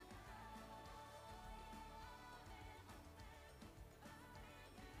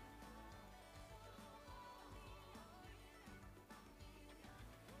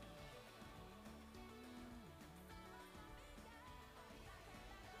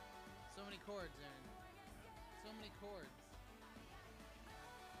many chords, Aaron. So many chords.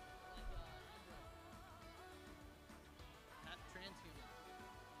 Not transhuman.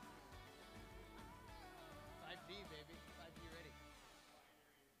 5G, baby. 5G ready.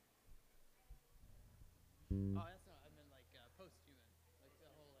 Oh, that's not. I meant like post-human. Like the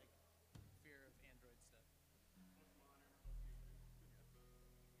whole fear of Android stuff.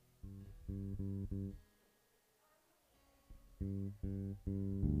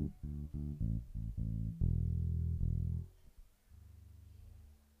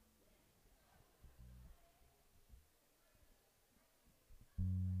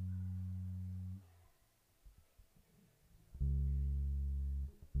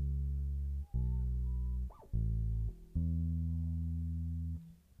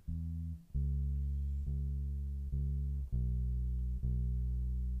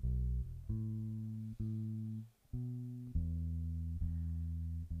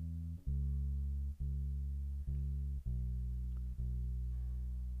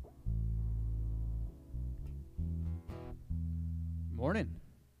 Morning,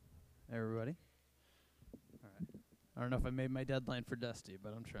 everybody. All right. I don't know if I made my deadline for Dusty,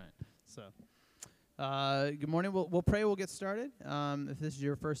 but I'm trying. So, good morning. We'll pray. We'll get started. If this is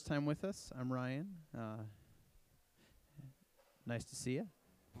your first time with us, I'm Ryan. Nice to see you.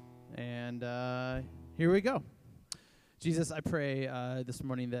 And here we go. Jesus, I pray this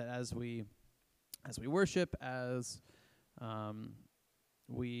morning that as we worship, as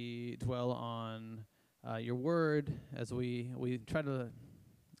we dwell on your word, as we try to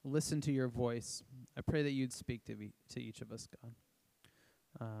listen to your voice, I pray that you'd speak to each of us, God.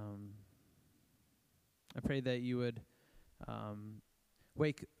 I pray that you would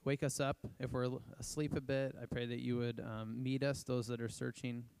wake us up if we're asleep a bit. I pray that you would meet us, those that are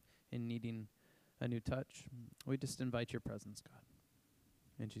searching and needing a new touch. We just invite your presence, God.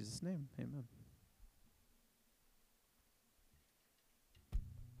 In Jesus' name, amen.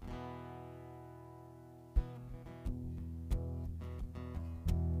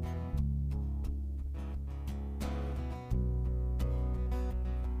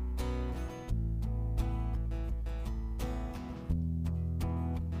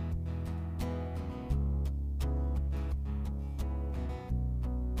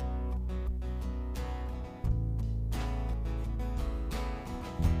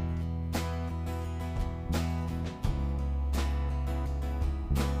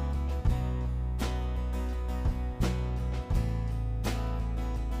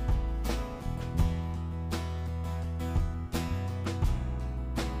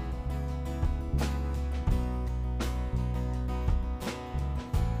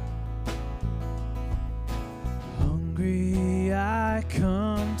 I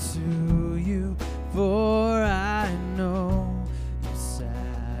come to you, for I know you're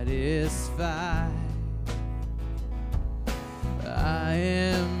satisfied. I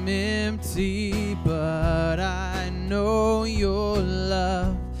am empty, but I know your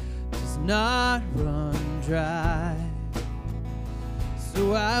love does not run dry.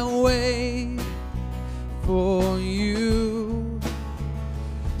 So I wait for you.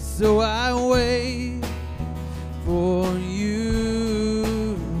 So I wait for you.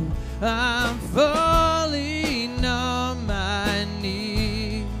 I'm falling on my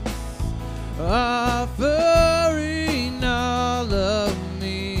knees, offering all of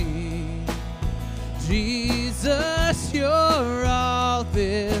me. Jesus, you're all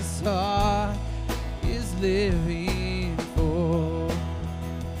this heart is living for.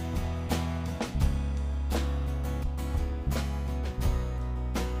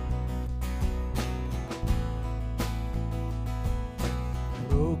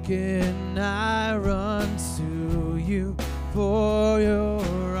 Broken, I run to you, for your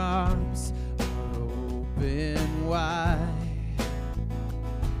arms are open wide.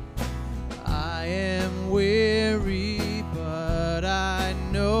 I am weary, but I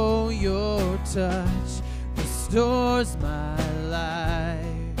know your touch restores my life.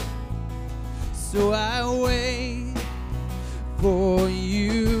 So I wait for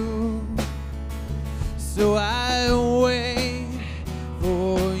you. So I wait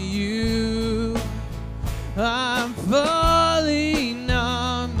for you. I'm falling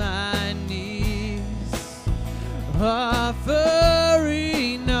on my knees,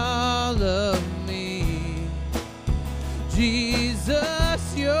 offering all of me.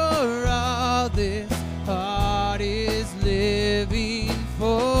 Jesus, you're all this heart is living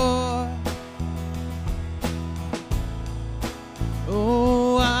for. Oh,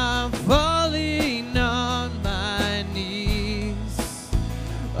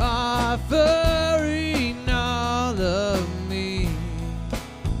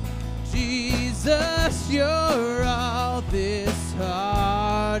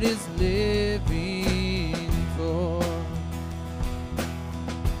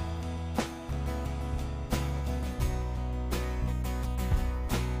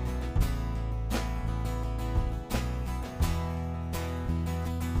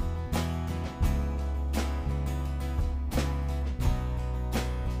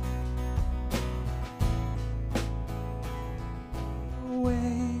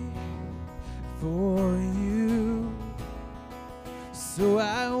 for you. So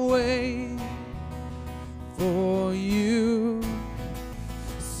I wait for you.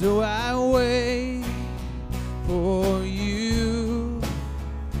 So I wait for you.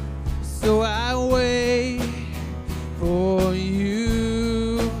 So I wait for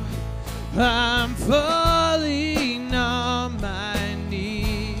you. I'm falling on my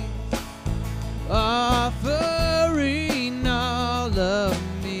knees, offering all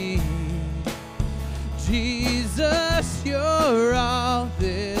of me. Jesus, you're all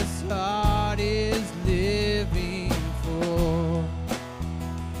this heart is living for.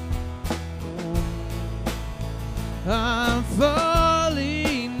 I'm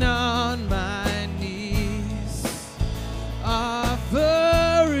falling on my knees, offering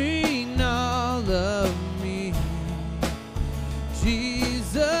all of me.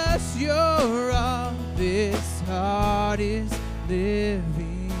 Jesus, you're all this heart is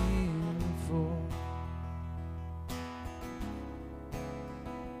living for.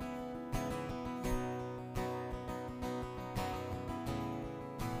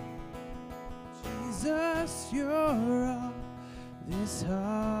 Jesus, you're all this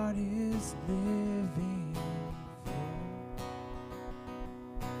heart is living for.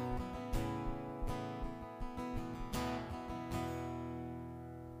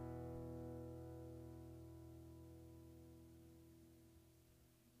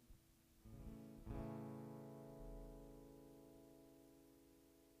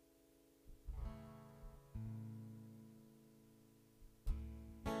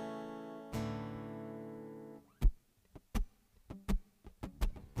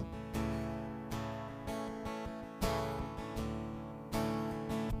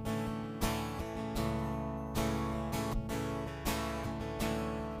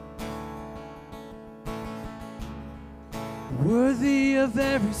 Worthy of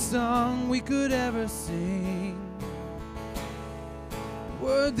every song we could ever sing,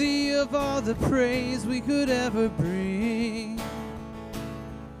 worthy of all the praise we could ever bring,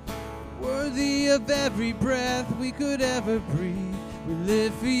 worthy of every breath we could ever breathe. We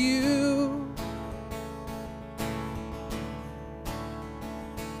live for you.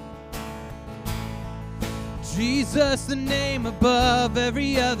 Jesus, the name above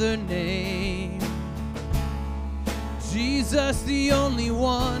every other name. Jesus, the only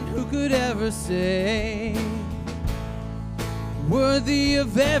one who could ever say, worthy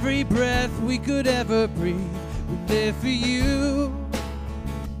of every breath we could ever breathe. We live for you.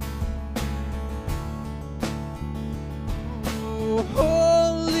 Oh,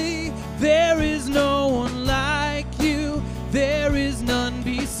 holy, there is no one like you. There is none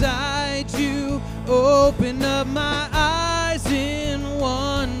beside you. Open up my eyes in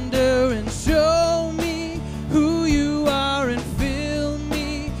wonder and show me who you are, and fill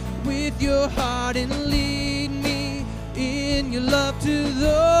me with your heart and lead me in your love to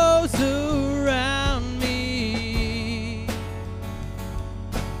those around me.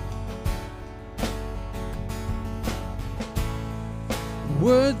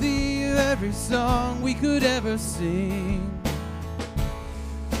 Worthy of every song we could ever sing,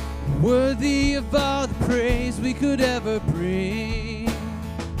 worthy of all the praise we could ever bring,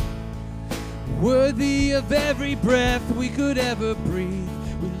 worthy of every breath we could ever breathe.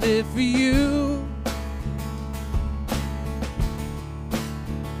 We live for you.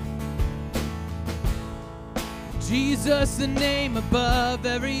 Jesus, the name above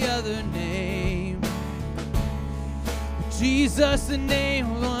every other name. Jesus, the name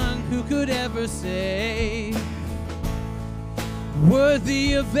of one who could ever save.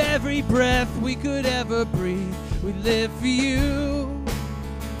 Worthy of every breath we could ever breathe. We live for you.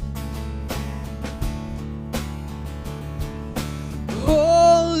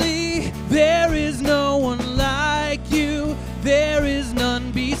 Holy, there is no one like you. There is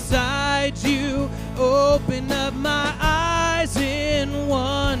none beside you. Open up my eyes in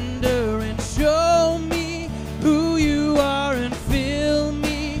wonder and show me who you are, and fill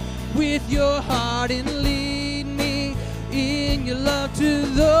me with your heart and lead me in your love to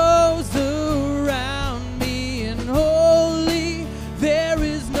those around me. And holy, there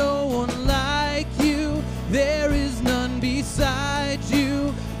is no one like you. There is none beside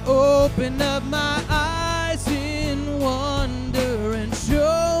you. Open up my eyes in wonder and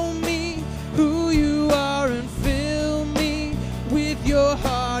show me who you are, and fill me with your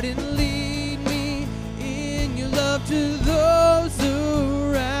heart and lead me in your love to those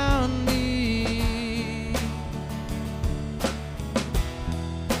around me.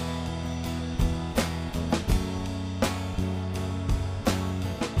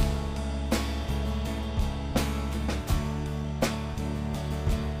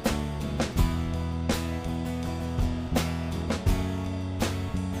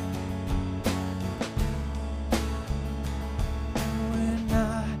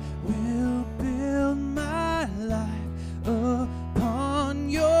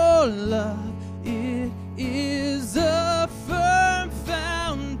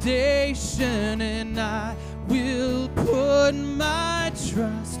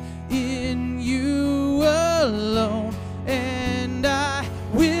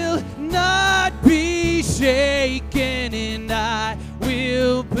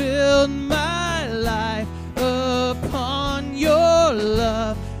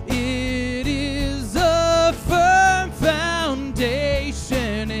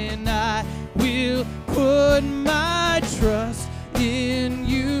 put my trust in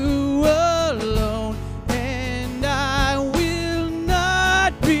you alone, and I will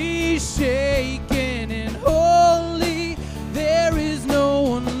not be shaken. And holy, there is no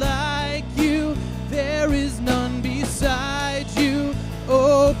one like you, there is none beside you.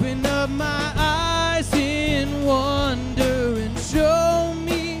 Open up my eyes in wonder and show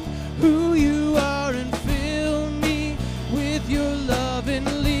me who you are, and fill me with your love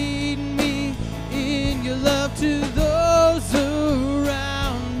and lead me in your love to those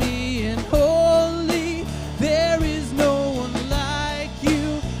around me. And holy, there is no one like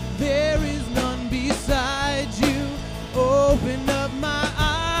you, there is none beside you. Open up my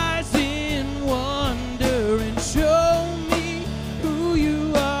eyes in wonder and show me who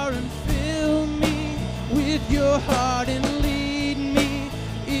you are, and fill me with your heart and lead me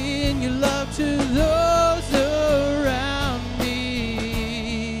in your love to those around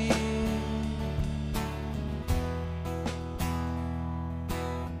me.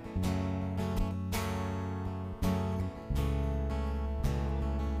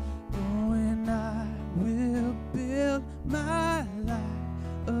 Oh, and I will build my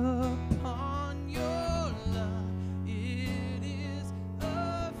life upon your love. It is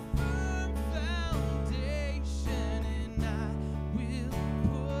a firm foundation, and I will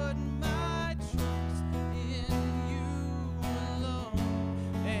put my trust in you alone,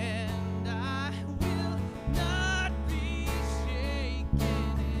 and I will not be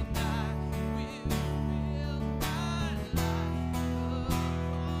shaken, and I will build my life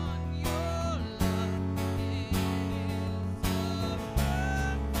upon your love. It is a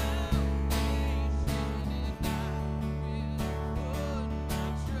firm foundation, and I will put my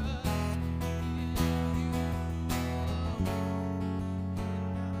trust in you alone, and I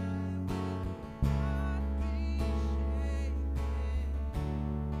will not be shaken.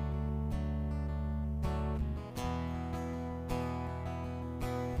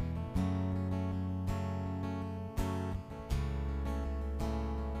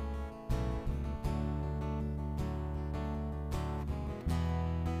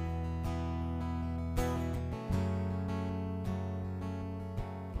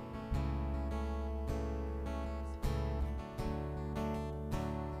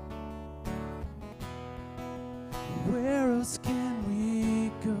 Where else can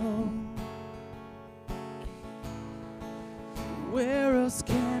we go? Where else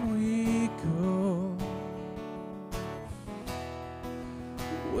can we go?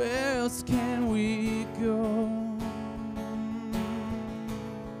 Where else can we go?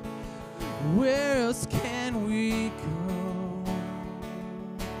 Where else can we go?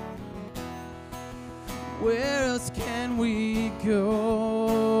 Where else can we go?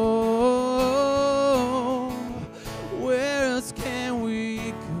 Where else can we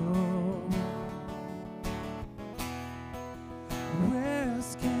go? Where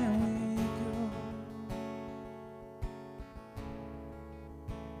else can we go?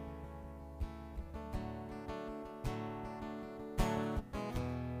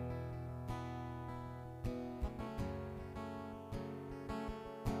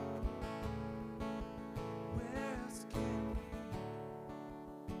 Where else can we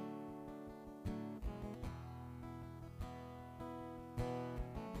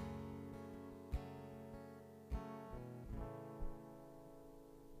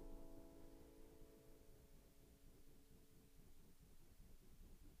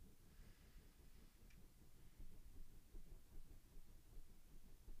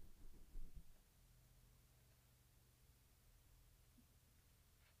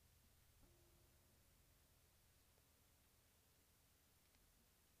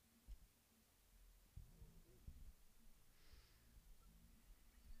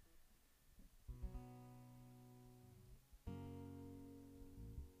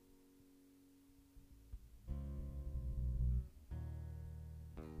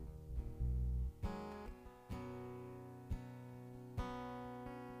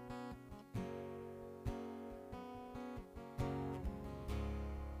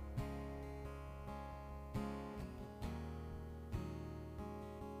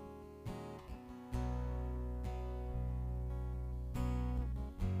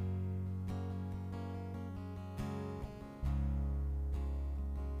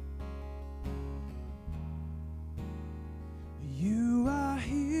You are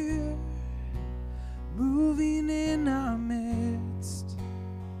here, moving in our midst.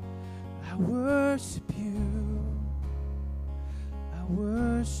 I worship you. I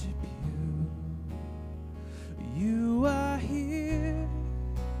worship you. You are here,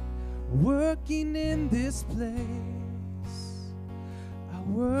 working in this place. I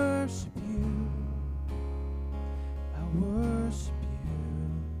worship you.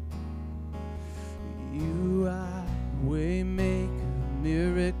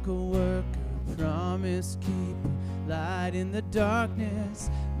 darkness.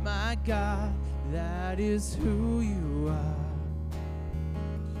 My God, that is who you are.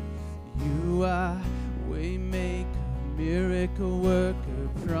 You are waymaker, miracle worker,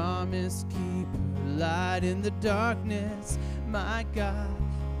 promise keeper, light in the darkness. My God,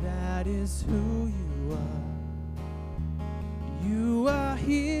 that is who you are. You are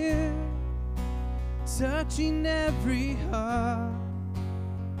here, touching every heart.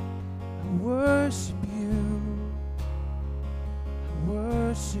 I worship you. I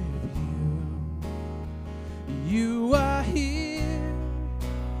worship you. You are here,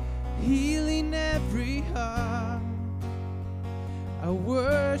 healing every heart. I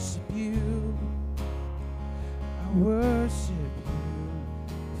worship you. I worship you.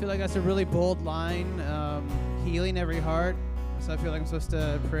 I feel like that's a really bold line, healing every heart. So I feel like I'm supposed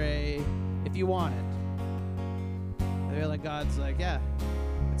to pray if you want it. I feel like God's like, yeah,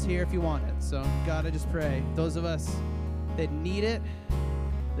 it's here if you want it. So God, I just pray, those of us that need it,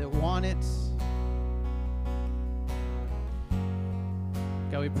 that want it,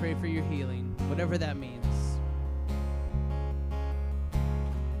 God, we pray for your healing, whatever that means.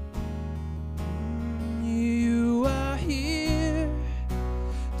 You are here,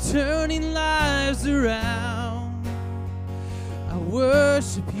 turning lives around. I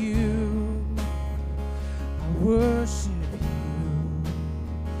worship you. I worship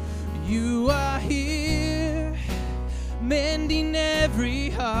you. You are here, mending every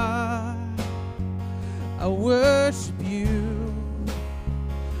heart. I worship you.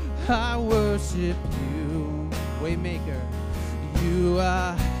 I worship you. Waymaker. You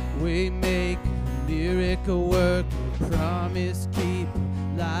are waymaker, miracle worker, promise keeper,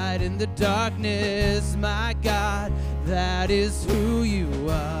 light in the darkness. My God, that is who you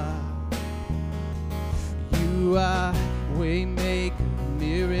are. You are waymaker,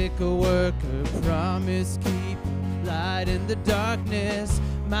 miracle worker, promise keeper, light in the darkness.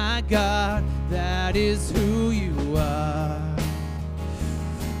 My God, that is who you are.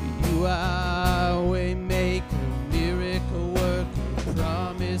 You are waymaker, miracle worker,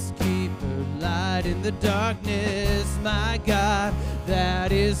 promise keeper, light in the darkness. My God,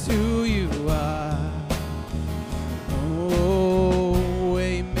 that is who you are. Oh,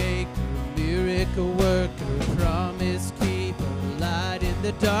 waymaker, miracle worker, promise keeper, light in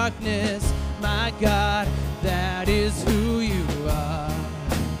the darkness. My God, that is who you are.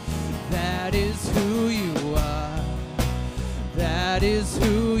 That is who you are. That is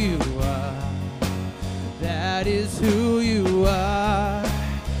who you are. That is who you are.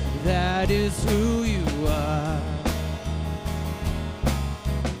 That is who you are.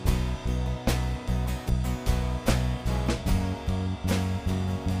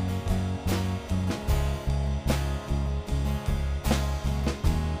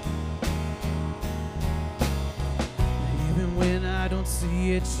 Even when I don't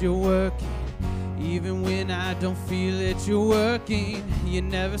see it, you're working. Even when I don't feel it, you're working. You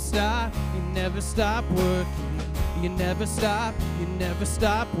never stop working. You never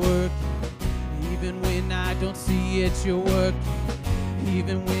stop working. Even when I don't see it, you're working.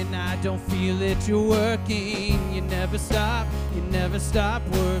 Even when I don't feel it, you're working. You never stop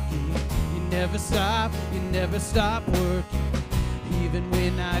working. You never stop working. Even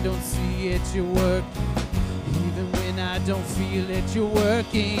when I don't see it, you're working. Even when I don't feel it, you're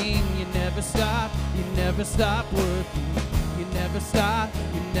working. You never stop working. You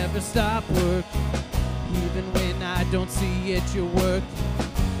never stop working. Even when I don't see it, you're working.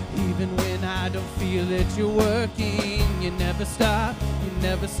 Even when I don't feel it, you're working. You never stop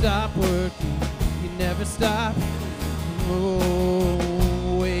working. You never stop.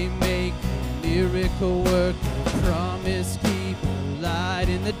 Oh, waymaker, miracle worker, promise keeper, light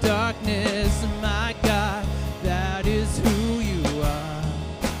in the darkness. My God, that is who you are.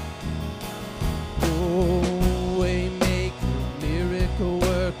 Oh, waymaker, miracle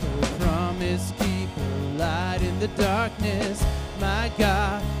worker, promise keeper, light in the darkness. My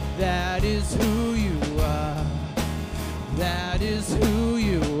God, that is who you are. That is who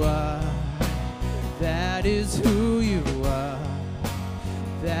you are. That is who you are.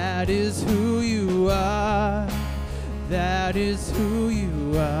 That is who you are. That is who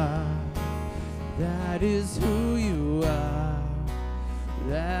you are. That is who you are.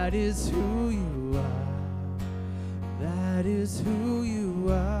 That is who you are. That is who you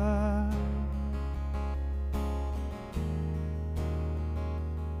are.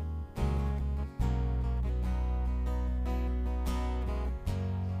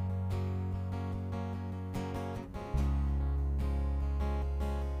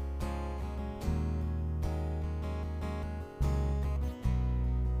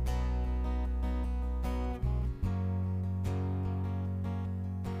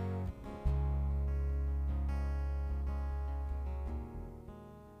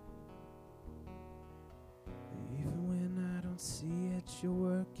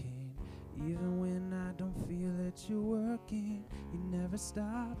 working. Even when I don't feel that you're working, you never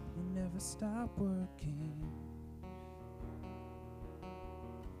stop working.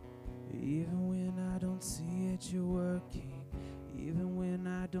 Even when I don't see it, you're working. Even when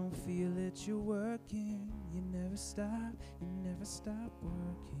I don't feel it, you're working. You never stop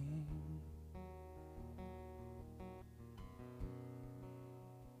working.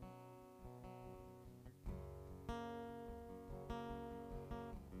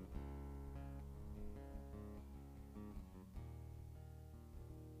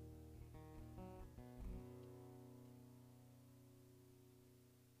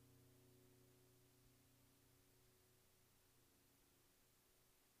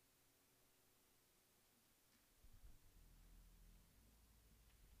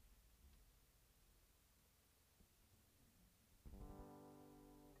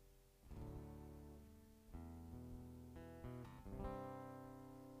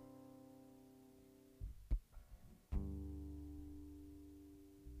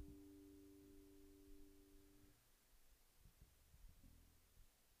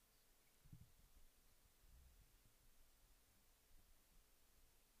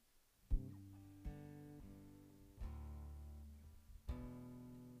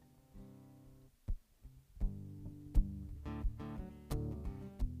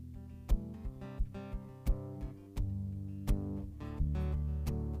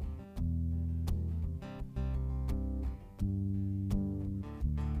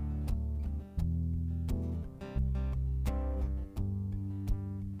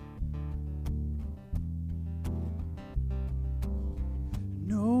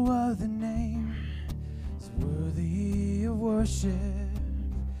 No other name is worthy of worship.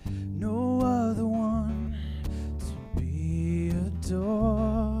 No other one to be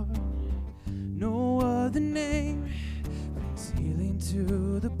adored. No other name brings healing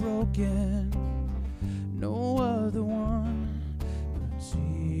to the broken. No other one but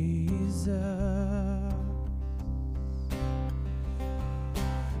Jesus.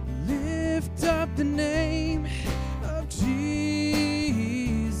 Lift up the name of Jesus.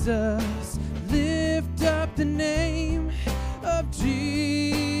 Lift up the name of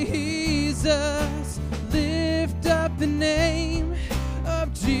Jesus. Lift up the name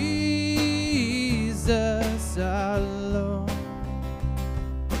of Jesus our Lord.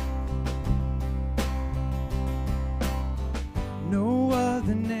 No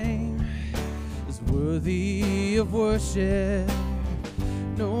other name is worthy of worship.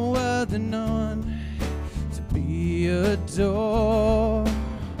 No other none to be adored.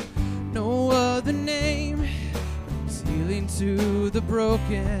 No other name brings healing to the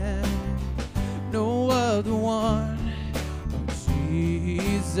broken. No other one but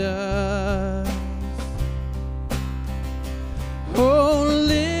Jesus. Oh,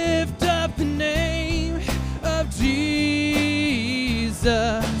 lift up the name of Jesus.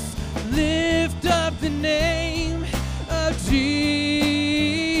 Lift up the name of Jesus.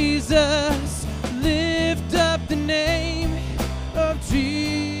 Lift up the name of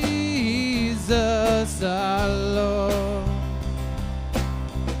Jesus our Lord.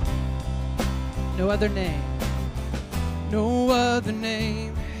 No other name, no other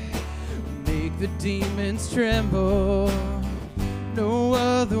name will make the demons tremble. No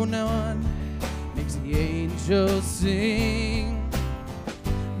other one makes the angels sing.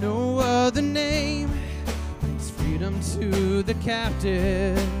 No other name brings freedom to the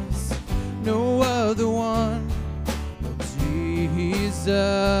captives. No other one but Jesus.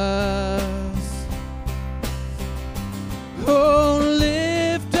 Oh,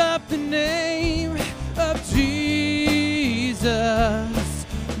 lift up the name of Jesus.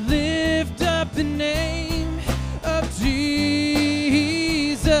 Lift up the name of Jesus.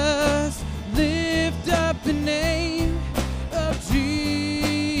 Lift up the name of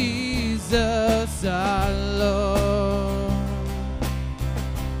Jesus our Lord.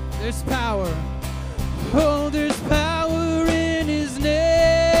 There's power. Oh, there's power in His name.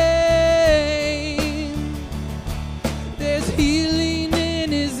 There's healing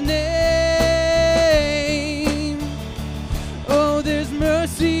in His name. Oh, there's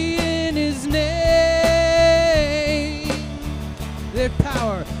mercy in His name. There's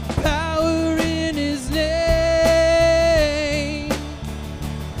power in His name.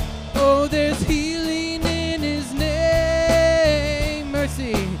 Oh, there's healing in His name.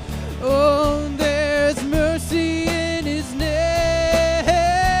 Mercy. Oh, there's mercy in His name.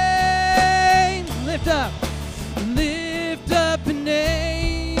 Lift up the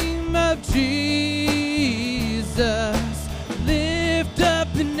name of Jesus. Lift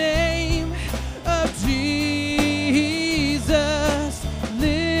up the name of Jesus.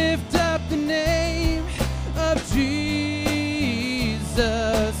 Lift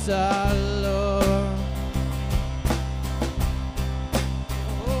our Lord.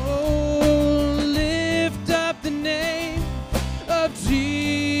 Oh, lift up the name of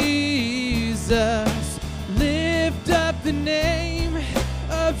Jesus. Lift up the name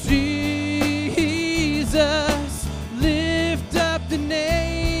of Jesus. Lift up the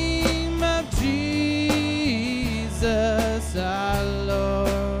name of Jesus, our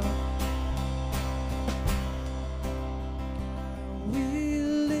Lord. We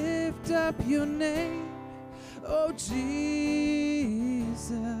lift up your name, oh Jesus.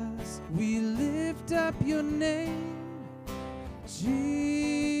 We lift up your name, Jesus.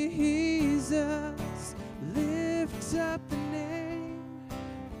 Lift up the name,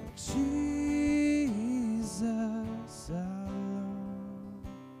 Jesus, our Lord.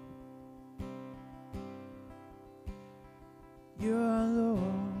 You're our Lord.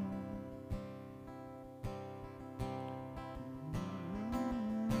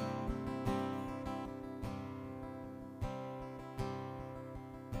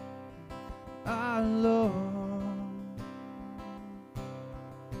 Our Lord.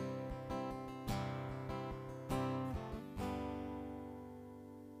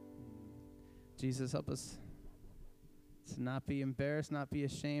 Jesus, help us to not be embarrassed, not be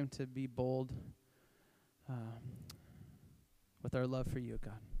ashamed, to be bold with our love for you,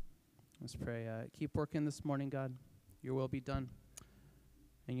 God. Let's pray. Keep working this morning, God. Your will be done.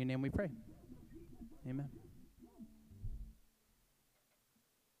 In your name we pray. Amen.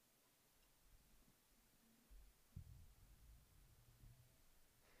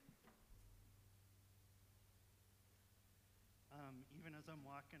 Even as I'm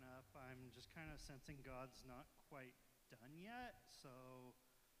walking up, I'm just kind of sensing God's not quite done yet. So,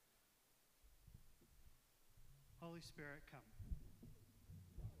 Holy Spirit, come.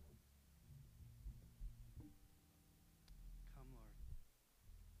 Come, Lord.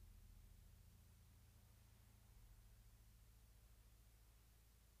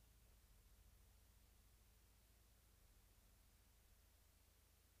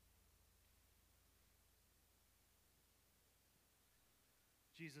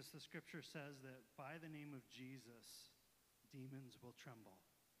 Jesus, the scripture says that by the name of Jesus, demons will tremble.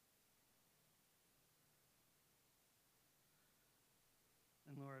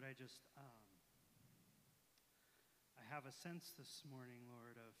 And Lord, I have a sense this morning,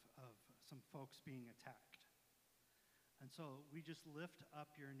 Lord, of some folks being attacked. And so we just lift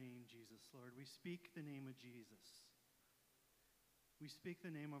up your name, Jesus, Lord. We speak the name of Jesus. We speak the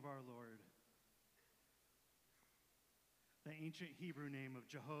name of our Lord. The ancient Hebrew name of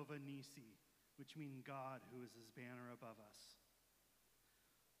Jehovah Nisi, which means God who is his banner above us.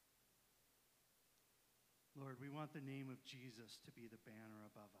 Lord, we want the name of Jesus to be the banner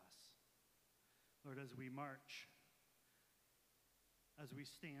above us. Lord, as we march, as we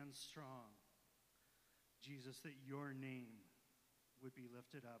stand strong, Jesus, that your name would be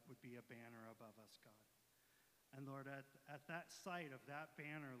lifted up, would be a banner above us, God. And Lord, at that sight of that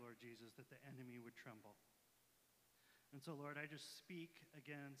banner, Lord Jesus, that the enemy would tremble. And so, Lord, I just speak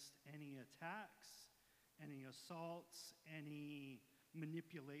against any attacks, any assaults, any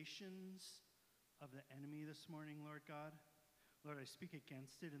manipulations of the enemy this morning, Lord God. Lord, I speak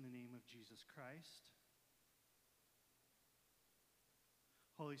against it in the name of Jesus Christ.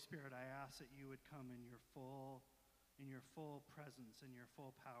 Holy Spirit, I ask that you would come in your full presence and your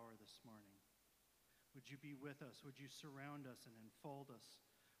full power this morning. Would you be with us? Would you surround us and enfold us?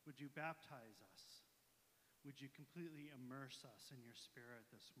 Would you baptize us? Would you completely immerse us in your spirit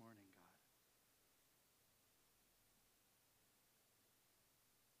this morning, God?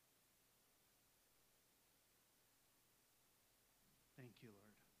 Thank you,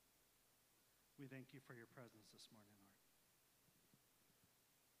 Lord. We thank you for your presence this morning, Lord.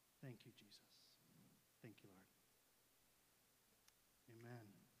 Thank you, Jesus. Thank you, Lord.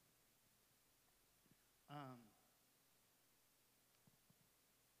 Amen.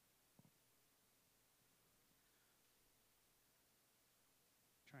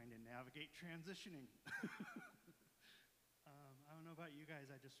 Trying to navigate transitioning. I don't know about you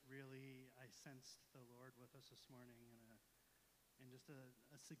guys. I sensed the Lord with us this morning in just a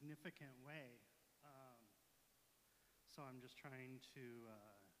significant way. So I'm just trying to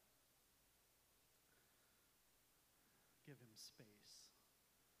give him space.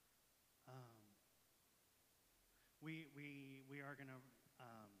 We are going to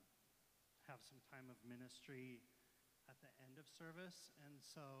have some time of ministry at the end of service, and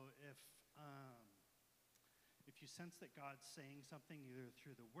so if you sense that God's saying something either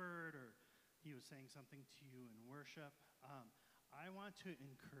through the word or he was saying something to you in worship, I want to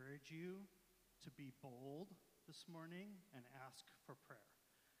encourage you to be bold this morning and ask for prayer.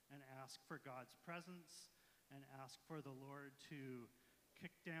 ask for God's presence and ask for the Lord to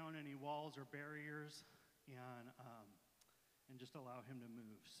kick down any walls or barriers and just allow him to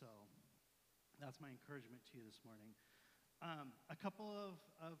move. So that's my encouragement to you this morning. A couple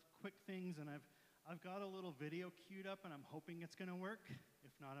of quick things, and I've got a little video queued up, and I'm hoping it's going to work.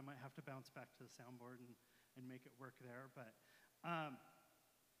 If not, I might have to bounce back to the soundboard and make it work there. But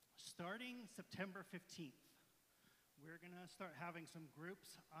starting September 15th, we're going to start having some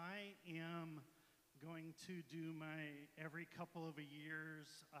groups. I am going to do my every couple of years,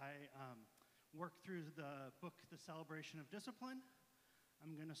 I work through the book, The Celebration of Discipline.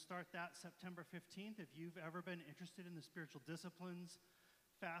 I'm going to start that September 15th. If you've ever been interested in the spiritual disciplines,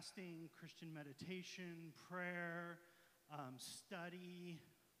 fasting, Christian meditation, prayer, study,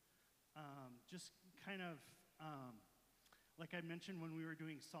 just kind of, like I mentioned when we were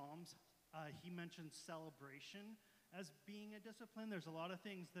doing Psalms, he mentioned celebration as being a discipline. There's a lot of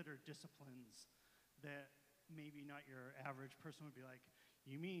things that are disciplines that maybe not your average person would be like,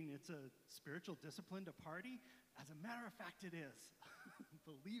 you mean it's a spiritual discipline to party? As a matter of fact, it is.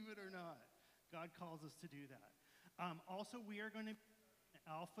 Believe it or not, God calls us to do that. Also, we are going to an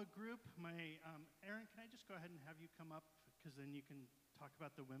alpha group. Aaron, can I just go ahead and have you come up? Because then you can talk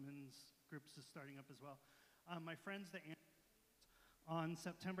about the women's groups is starting up as well. My friends, on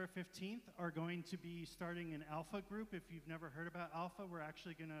September 15th, are going to be starting an alpha group. If you've never heard about alpha, we're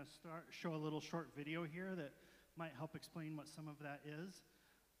actually going to show a little short video here that might help explain what some of that is.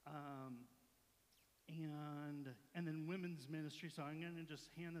 And then women's ministry, so I'm going to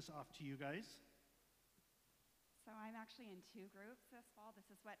just hand this off to you guys. So I'm actually in 2 groups this fall. This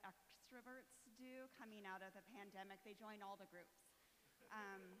is what extroverts do coming out of the pandemic. They join all the groups.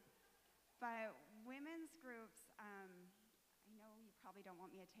 But women's groups, I know you probably don't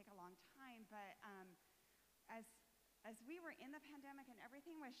want me to take a long time, but as we were in the pandemic and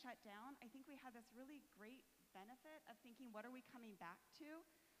everything was shut down, I think we had this really great benefit of thinking, what are we coming back to?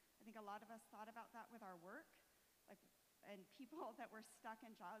 I think a lot of us thought about that with our work, and people that were stuck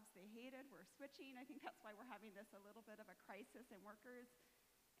in jobs they hated were switching. I think that's why we're having this a little bit of a crisis in workers.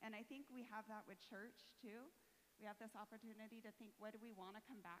 And I think we have that with church too. We have this opportunity to think, what do we want to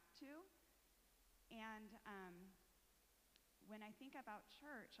come back to? And when I think about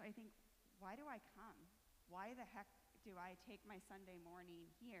church, I think, why do I come? Why the heck do I take my Sunday morning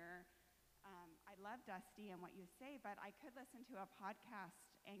here? I love Dusty and what you say, but I could listen to a podcast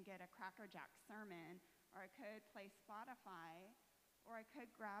and get a Cracker Jack sermon, or I could play Spotify, or I could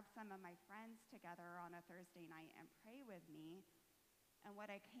grab some of my friends together on a Thursday night and pray with me. And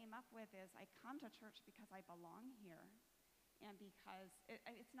what I came up with is I come to church because I belong here, and because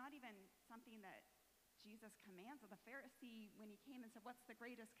it's not even something that Jesus commands. The Pharisee, when he came and said, what's the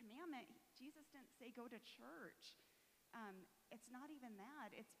greatest commandment? Jesus didn't say go to church. It's not even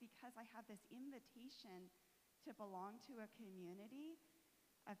that. It's because I have this invitation to belong to a community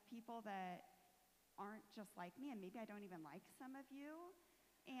of people that aren't just like me, and maybe I don't even like some of you.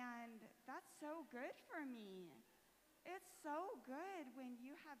 And that's so good for me. It's so good when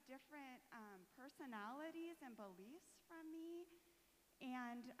you have different personalities and beliefs from me.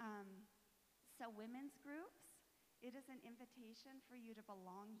 And so women's groups, it is an invitation for you to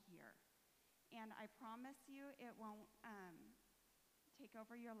belong here. And I promise you it won't take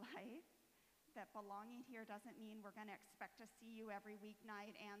over your life. That belonging here doesn't mean we're going to expect to see you every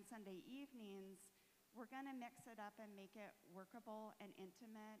weeknight and Sunday evenings. We're going to mix it up and make it workable and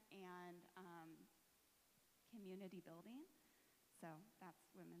intimate and community building. So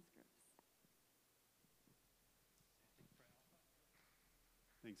that's women's groups.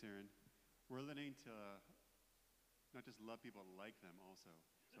 Thanks, Aaron. We're learning to not just love people, like them also.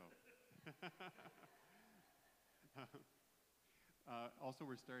 So, also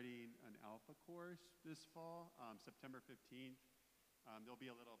we're starting an alpha course this fall, September 15th. There'll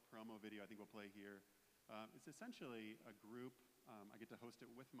be a little promo video I think we'll play here. It's essentially a group. I get to host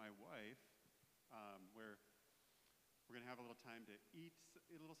it with my wife, where we're going to have a little time to eat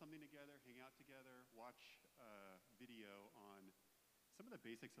a little something together, hang out together, watch a video on some of the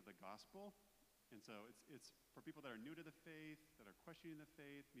basics of the gospel. And so it's for people that are new to the faith, that are questioning the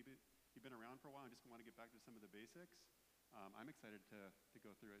faith. Maybe you've been around for a while and just want to get back to some of the basics. I'm excited to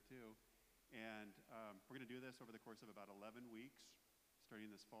go through it too. And we're going to do this over the course of about 11 weeks, starting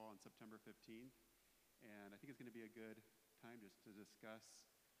this fall on September 15th. And I think it's going to be a good time just to discuss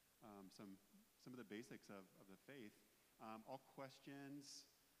some of the basics of the faith. All questions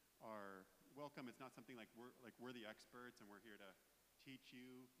are welcome. It's not something like we're the experts and we're here to teach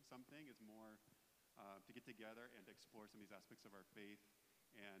you something. It's more to get together and to explore some of these aspects of our faith.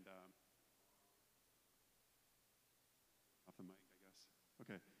 And off the mic, I guess.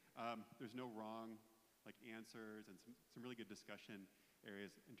 Okay. There's no wrong answers, and some really good discussion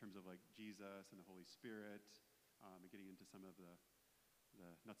areas in terms of Jesus and the Holy Spirit, and getting into some of the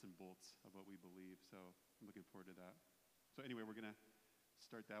nuts and bolts of what we believe. So I'm looking forward to that. So anyway, we're going to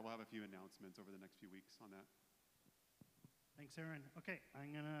start that. We'll have a few announcements over the next few weeks on that. Thanks, Aaron. Okay,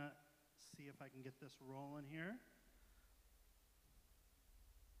 I'm going to see if I can get this rolling here.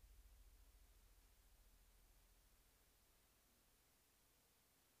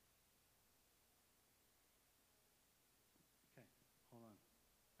 Okay, hold on.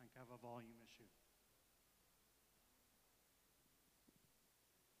 I think I have a volume issue.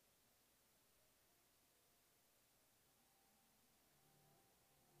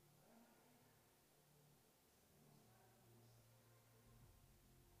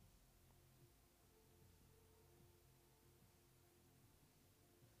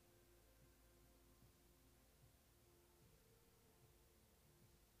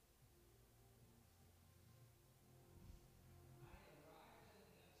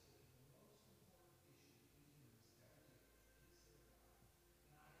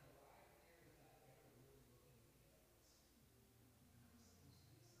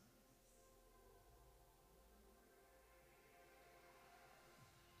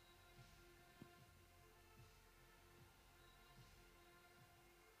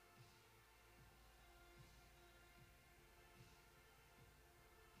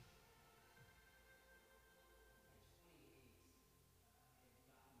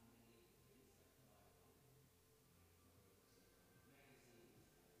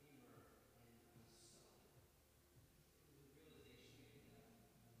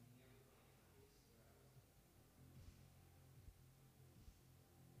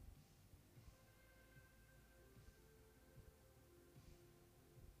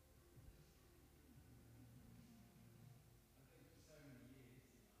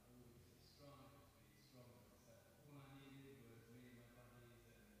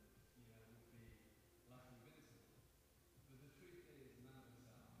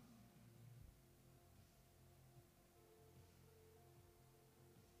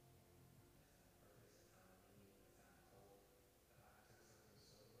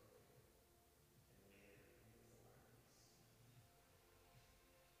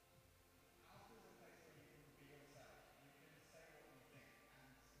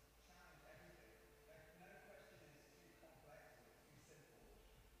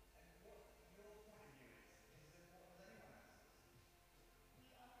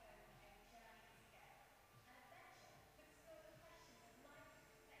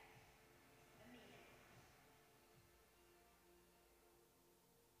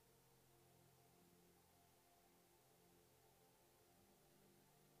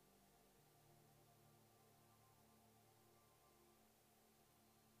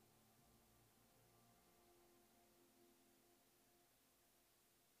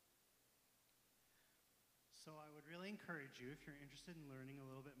 So I would really encourage you, if you're interested in learning a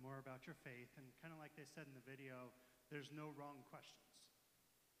little bit more about your faith, and kind of like they said in the video, there's no wrong questions.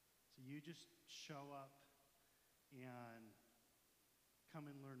 So you just show up and come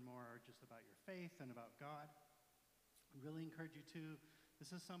and learn more just about your faith and about God. I really encourage you to.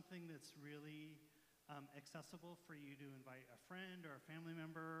 This is something that's really accessible for you to invite a friend or a family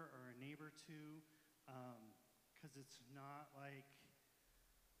member or a neighbor to, because it's not like,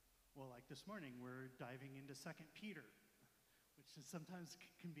 well, like this morning, we're diving into 2 Peter, which is sometimes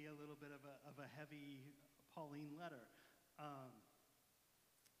can be a little bit of a heavy Pauline letter.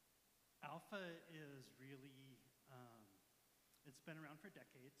 Alpha is really, it's been around for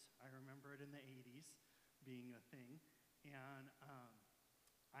decades. I remember it in the 80s being a thing. And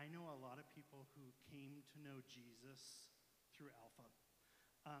I know a lot of people who came to know Jesus through Alpha.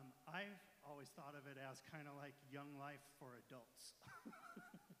 I've always thought of it as kind of like Young Life for adults.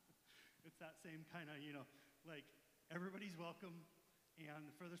 It's that same kind of, like everybody's welcome, and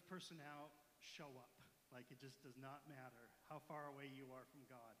the furthest person out, show up. Like it just does not matter how far away you are from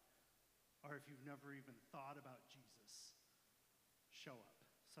God, or if you've never even thought about Jesus, show up.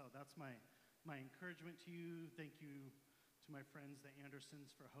 So that's my encouragement to you. Thank you to my friends, the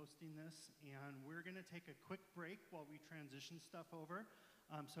Andersons, for hosting this. And we're going to take a quick break while we transition stuff over.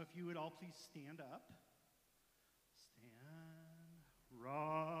 So if you would all please stand up. Stand,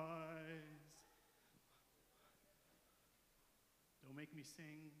 rise. Don't make me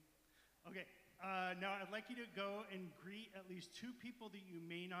sing. Okay, now I'd like you to go and greet at least 2 people that you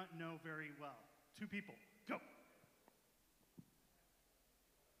may not know very well. 2 people, go.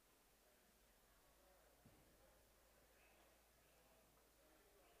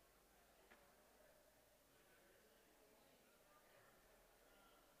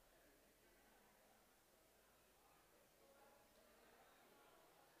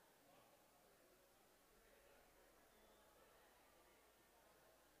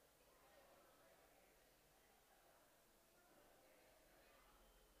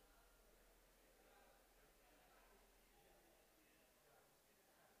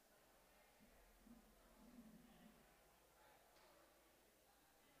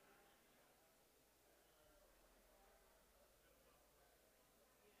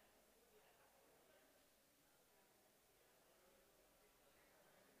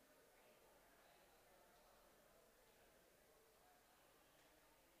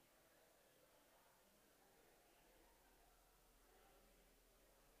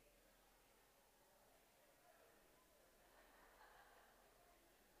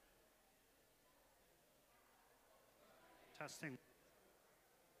 Testing.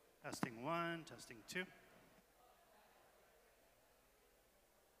 Testing 1, testing 2.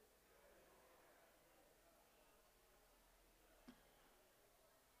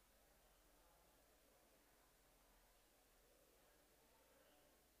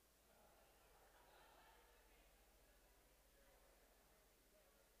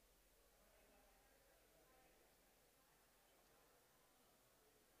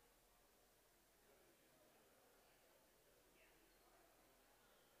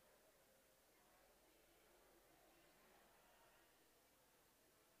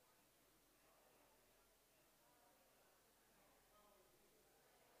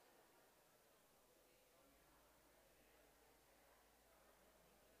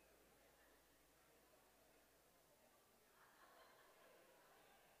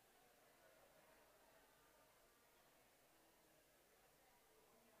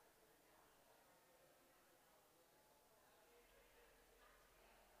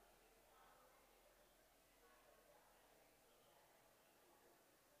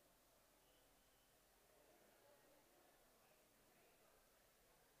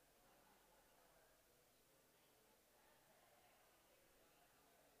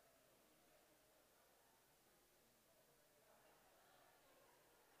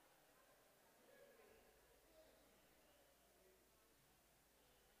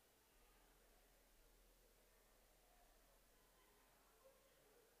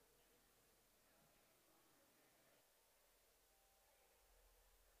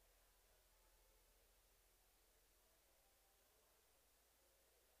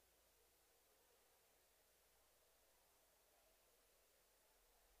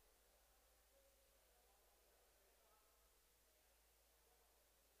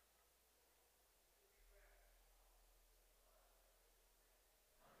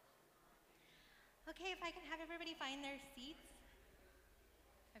 Okay, if I can have everybody find their seats,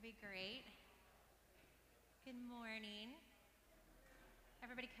 that'd be great. Good morning.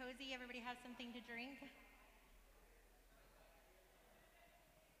 Everybody cozy? Everybody have something to drink?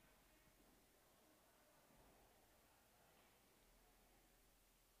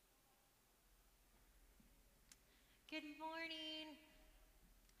 Good morning.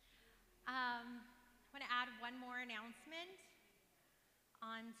 I want to add one more announcement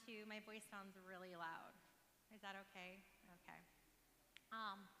onto, my voice sounds really loud. Is that okay? Okay.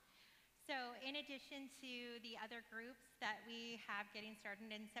 So in addition to the other groups that we have getting started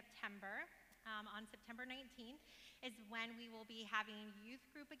in September, on September 19th is when we will be having youth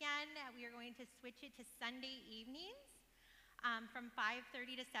group again. We are going to switch it to Sunday evenings from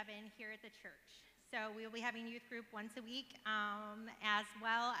 5:30 to 7 here at the church. So we will be having youth group once a week, as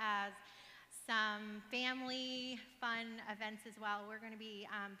well as some family fun events as well. We're going to be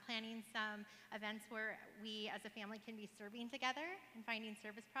planning some events where we as a family can be serving together and finding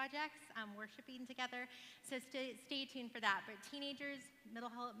service projects, worshiping together. So stay tuned for that. But teenagers,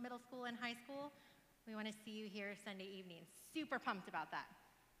 middle school and high school, we want to see you here Sunday evenings. Super pumped about that.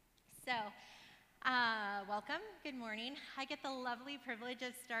 So welcome, good morning. I get the lovely privilege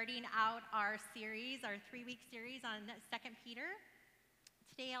of starting out our series, our 3-week series on 2 Peter.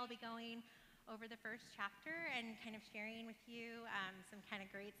 Today I'll be going over the first chapter and kind of sharing with you some kind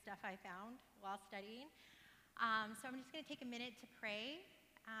of great stuff I found while studying. So I'm just going to take a minute to pray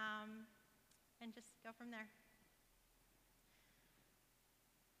and just go from there.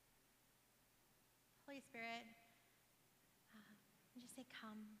 Holy Spirit, just say,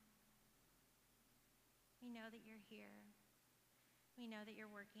 come. We know that you're here. We know that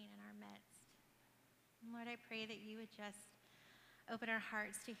you're working in our midst. And Lord, I pray that you would just open our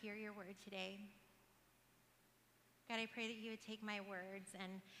hearts to hear your word today. God, I pray that you would take my words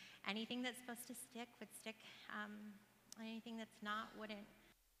and anything that's supposed to stick would stick, anything that's not wouldn't.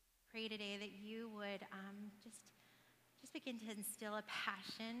 Pray today that you would just begin to instill a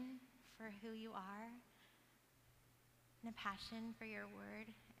passion for who you are and a passion for your word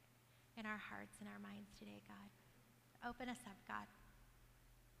in our hearts and our minds today, God. Open us up, God.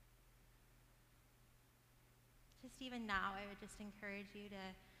 Just even now, I would just encourage you to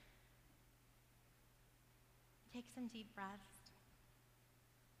take some deep breaths.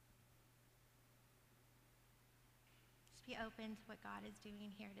 Just be open to what God is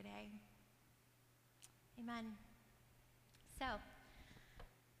doing here today. Amen. So,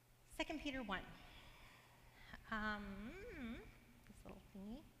 2 Peter 1. This little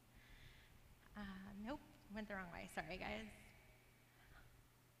thingy. Nope, went the wrong way. Sorry, guys.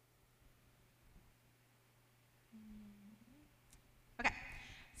 Okay,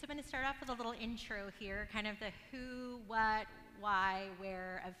 so I'm going to start off with a little intro here, kind of the who, what, why,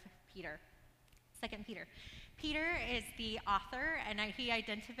 where of Peter. 2 Peter. Peter is the author, and he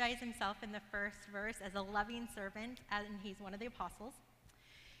identifies himself in the first verse as a loving servant, and he's one of the apostles.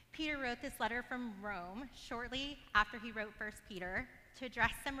 Peter wrote this letter from Rome shortly after he wrote 1 Peter to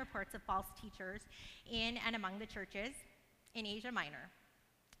address some reports of false teachers in and among the churches in Asia Minor.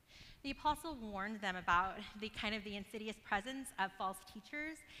 The apostle warned them about the insidious presence of false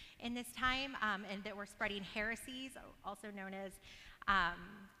teachers in this time, and that were spreading heresies, also known as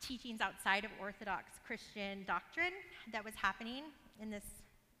teachings outside of Orthodox Christian doctrine that was happening in this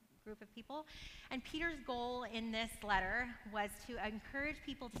group of people. And Peter's goal in this letter was to encourage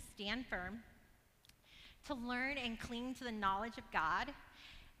people to stand firm, to learn and cling to the knowledge of God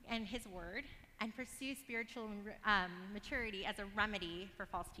and his word, and pursue spiritual maturity as a remedy for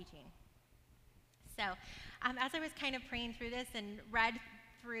false teaching. So as I was kind of praying through this and read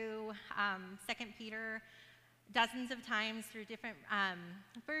through 2 Peter dozens of times through different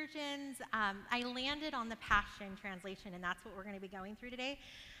versions, I landed on the Passion Translation, and that's what we're going to be going through today.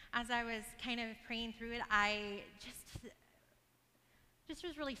 As I was kind of praying through it, I just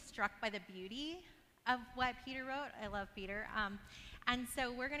was really struck by the beauty of what Peter wrote. I love Peter. And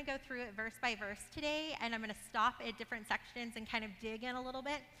so we're going to go through it verse by verse today, and I'm going to stop at different sections and kind of dig in a little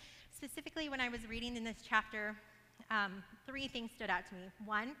bit. Specifically, when I was reading in this chapter, 3 things stood out to me.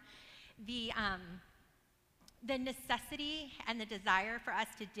 One, the necessity and the desire for us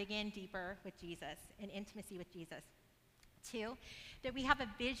to dig in deeper with Jesus, in intimacy with Jesus. 2, that we have a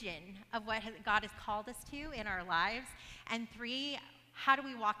vision of what God has called us to in our lives. And 3, how do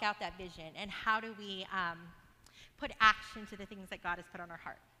we walk out that vision, and how do we put action to the things that God has put on our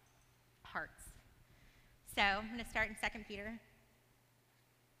hearts. So I'm going to start in 2 Peter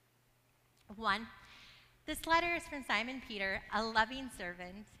 1. This letter is from Simon Peter, a loving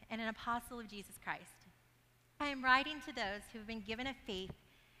servant and an apostle of Jesus Christ. I am writing to those who have been given a faith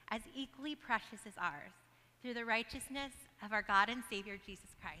as equally precious as ours, through the righteousness of our God and Savior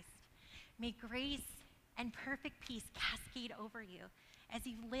Jesus Christ. May grace and perfect peace cascade over you as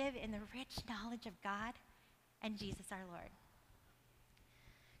you live in the rich knowledge of God and Jesus our Lord.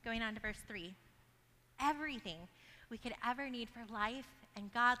 Going on to verse 3. Everything we could ever need for life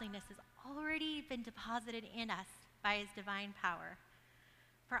and godliness has already been deposited in us by his divine power.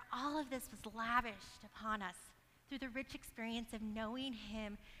 For all of this was lavished upon us through the rich experience of knowing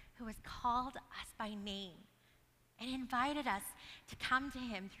him who has called us by name and invited us to come to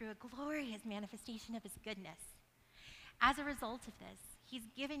him through a glorious manifestation of his goodness. As a result of this, he's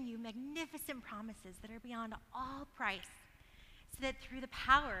given you magnificent promises that are beyond all price, so that through the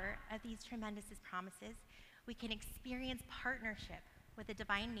power of these tremendous promises, we can experience partnership with the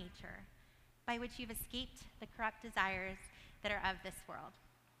divine nature, by which you've escaped the corrupt desires that are of this world.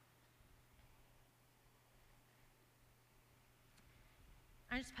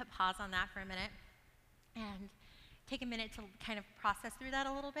 I'll just put pause on that for a minute and take a minute to kind of process through that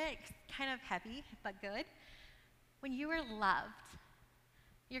a little bit. It's kind of heavy, but good. When you are loved,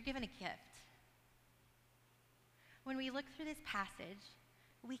 you're given a gift. When we look through this passage,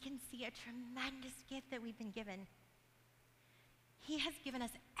 we can see a tremendous gift that we've been given. He has given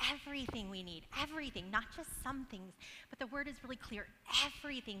us everything we need, everything, not just some things, but the word is really clear,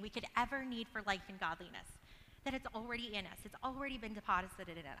 everything we could ever need for life and godliness, that it's already in us. It's already been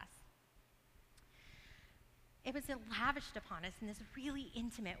deposited in us. It was lavished upon us in this really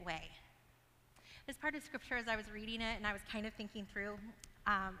intimate way. This part of scripture, as I was reading it and I was kind of thinking through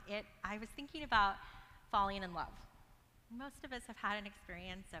it, I was thinking about falling in love. Most of us have had an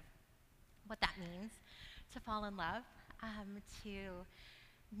experience of what that means to fall in love, to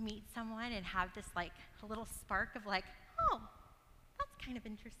meet someone and have this like a little spark of like, oh, that's kind of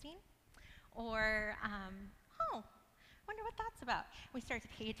interesting. Or, oh, wonder what that's about. We start to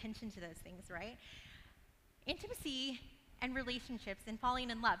pay attention to those things, right? Intimacy and relationships and falling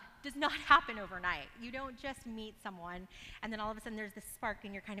in love does not happen overnight. You don't just meet someone and then all of a sudden there's this spark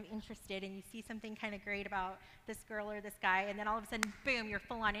and you're kind of interested and you see something kind of great about this girl or this guy and then all of a sudden, boom, you're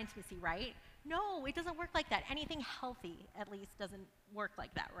full on intimacy, right? No, it doesn't work like that. Anything healthy, at least, doesn't work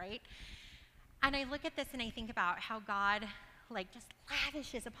like that, right? And I look at this and I think about how God like just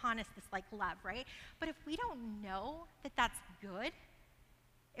lavishes upon us this like love, right? But if we don't know that that's good,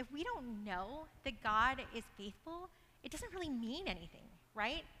 if we don't know that God is faithful, it doesn't really mean anything,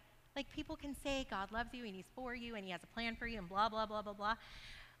 right? Like people can say God loves you and he's for you and he has a plan for you and blah, blah, blah, blah, blah.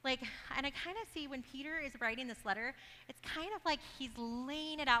 Like, and I kind of see when Peter is writing this letter, it's kind of like he's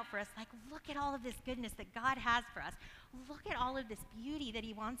laying it out for us, like, look at all of this goodness that God has for us. Look at all of this beauty that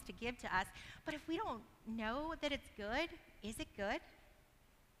he wants to give to us. But if we don't know that it's good, is it good?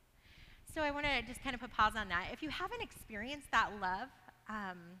 So I want to just kind of put pause on that. If you haven't experienced that love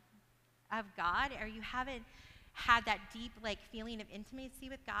of God, or you haven't had that deep like feeling of intimacy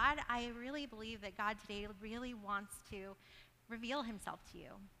with God, I really believe that God today really wants to reveal himself to you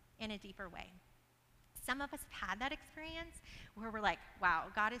in a deeper way. Some of us have had that experience where we're like, wow,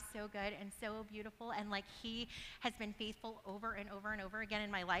 God is so good and so beautiful, and like he has been faithful over and over and over again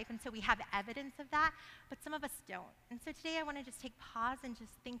in my life, and so we have evidence of that, but some of us don't. And so today I want to just take pause and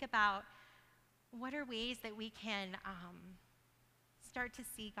just think about what are ways that we can start to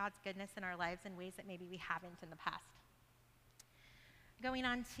see God's goodness in our lives in ways that maybe we haven't in the past. Going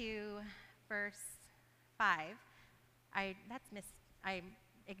on to verse 5, I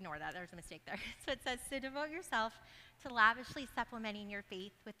ignore that, there's a mistake there. So it says, so devote yourself to lavishly supplementing your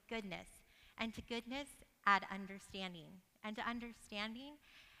faith with goodness, and to goodness add understanding, and to understanding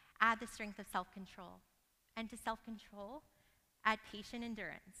add the strength of self-control, and to self-control add patient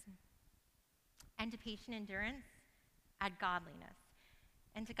endurance, and to patient endurance add godliness,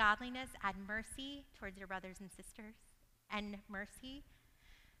 and to godliness add mercy towards your brothers and sisters, and mercy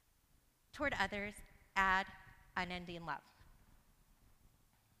toward others add unending love.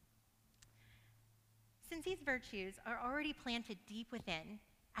 Since these virtues are already planted deep within,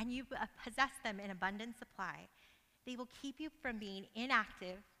 and you possess them in abundant supply, they will keep you from being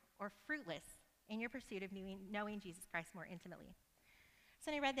inactive or fruitless in your pursuit of knowing Jesus Christ more intimately.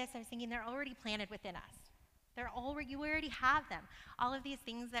 So when I read this, I was thinking they're already planted within us. You already have them. All of these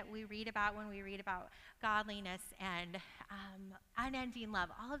things that we read about when we read about godliness and unending love,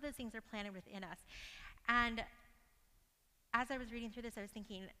 all of those things are planted within us. And as I was reading through this, I was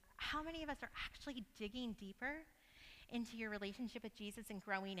thinking, how many of us are actually digging deeper into your relationship with Jesus and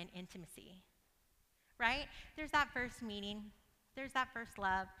growing in intimacy? Right? There's that first meeting. There's that first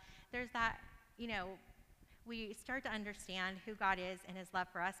love. There's that, we start to understand who God is and his love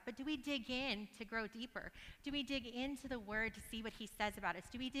for us, but do we dig in to grow deeper? Do we dig into the word to see what he says about us?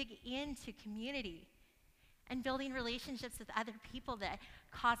 Do we dig into community and building relationships with other people that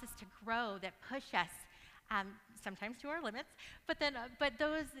cause us to grow, that push us, sometimes to our limits, but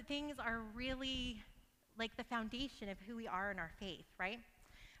those things are really like the foundation of who we are in our faith, right?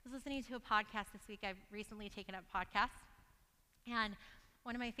 I was listening to a podcast this week. I've recently taken up podcasts, and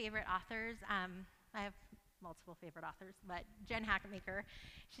one of my favorite authors, I have multiple favorite authors, but Jen Hackmaker,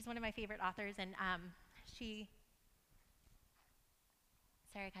 she's one of my favorite authors, and she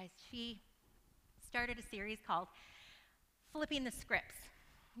started a series called Flipping the Scripts,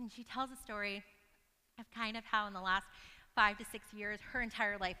 and she tells a story of kind of how in the last 5 to 6 years, her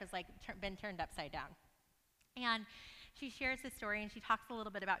entire life has been turned upside down. And she shares this story, and she talks a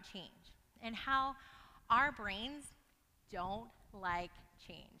little bit about change and how our brains don't like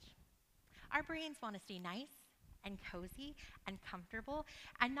change. Our brains want to stay nice and cozy and comfortable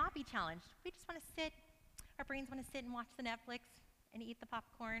and not be challenged. We just want to sit. Our brains want to sit and watch the Netflix and eat the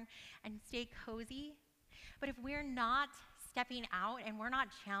popcorn and stay cozy. But if we're not stepping out and we're not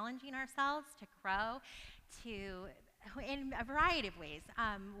challenging ourselves to grow in a variety of ways,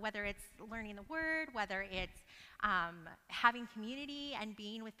 whether it's learning the word, whether it's having community and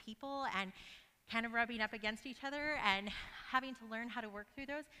being with people and kind of rubbing up against each other and having to learn how to work through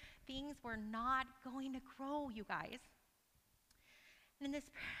those things, we're not going to grow, you guys. And in this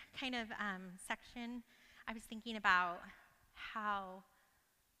kind of section, I was thinking about how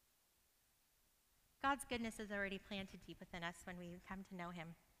God's goodness is already planted deep within us when we come to know him.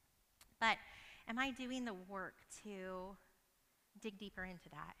 But am I doing the work to dig deeper into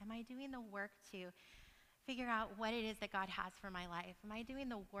that? Am I doing the work to figure out what it is that God has for my life? Am I doing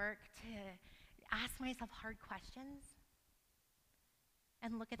the work to ask myself hard questions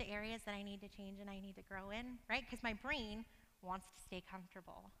and look at the areas that I need to change and I need to grow in, right? Because my brain wants to stay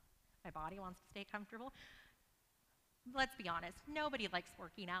comfortable. My body wants to stay comfortable. Let's be honest, nobody likes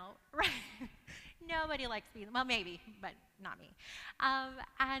working out, right? Nobody likes being, well, maybe, but not me.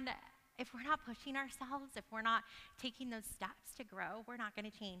 And if we're not pushing ourselves, if we're not taking those steps to grow, we're not going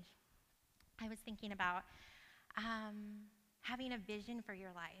to change. I was thinking about having a vision for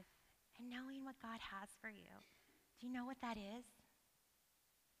your life and knowing what God has for you. Do you know what that is?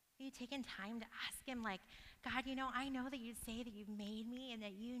 Have you taken time to ask him, like, God, I know that you say that you've made me and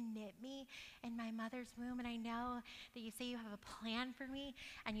that you knit me in my mother's womb, and I know that you say you have a plan for me,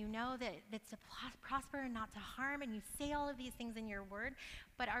 and you know that it's to prosper and not to harm, and you say all of these things in your word,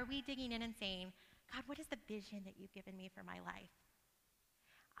 but are we digging in and saying, God, what is the vision that you've given me for my life?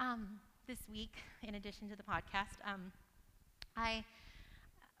 This week, in addition to the podcast,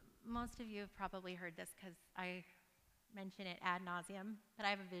 most of you have probably heard this because I mention it ad nauseum, but I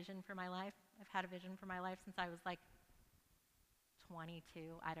have a vision for my life. I've had a vision for my life since I was like 22,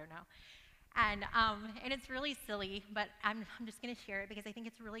 I don't know. And it's really silly, but I'm just going to share it because I think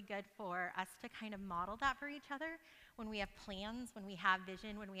it's really good for us to kind of model that for each other when we have plans, when we have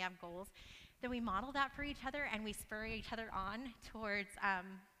vision, when we have goals, that we model that for each other and we spur each other on towards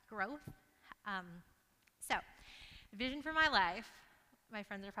growth. So, vision for my life, my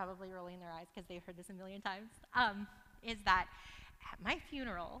friends are probably rolling their eyes because they've heard this a million times, is that at my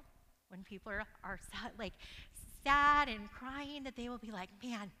funeral, when people are sad and crying, that they will be like,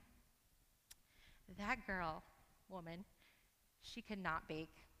 man, that girl, woman, she could not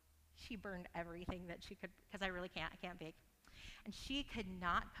bake. She burned everything that she could, because I really can't. I can't bake. And she could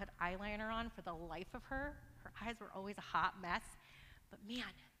not put eyeliner on for the life of her. Her eyes were always a hot mess. But man,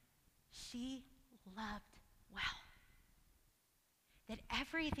 she loved well. That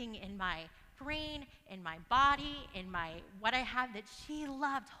everything in my brain, in my body, in my what I have, that she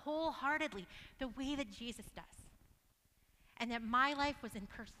loved wholeheartedly the way that Jesus does. And that my life was in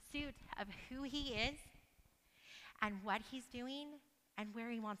pursuit of who he is and what he's doing and where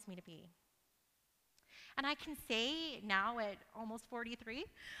he wants me to be. And I can say now at almost 43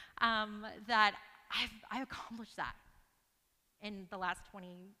 that I've accomplished that in the last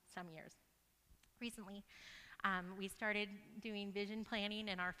 20-some years. Recently, we started doing vision planning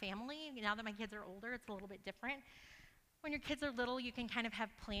in our family. Now that my kids are older, it's a little bit different. When your kids are little, you can kind of have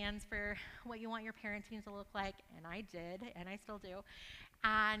plans for what you want your parenting to look like, and I did, and I still do.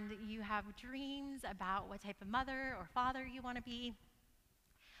 And you have dreams about what type of mother or father you want to be.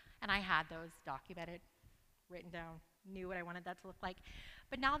 And I had those documented, written down, knew what I wanted that to look like.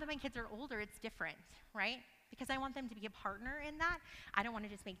 But now that my kids are older, it's different, right? Because I want them to be a partner in that. I don't want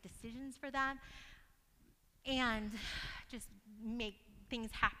to just make decisions for them and just make things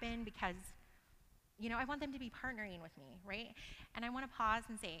happen because I want them to be partnering with me, right? And I want to pause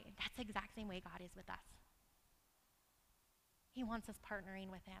and say, that's the exact same way God is with us. He wants us partnering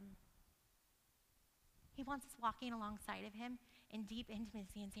with him. He wants us walking alongside of him in deep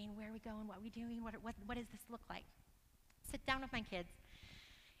intimacy and saying, where are we going? What are we doing? What does this look like? Sit down with my kids.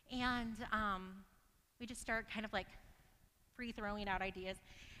 And we just start kind of like free throwing out ideas.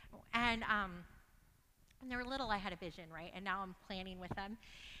 And when they were little, I had a vision, right? And now I'm planning with them.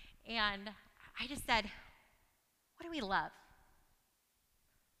 And I just said, what do we love?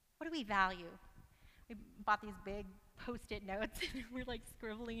 What do we value? We bought these big Post-it notes, and we're like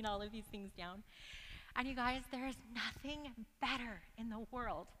scribbling all of these things down. And you guys, there is nothing better in the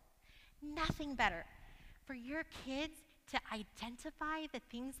world, nothing better for your kids to identify the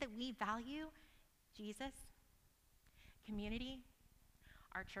things that we value: Jesus, community,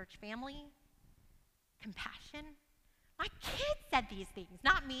 our church family, compassion. My kids said these things,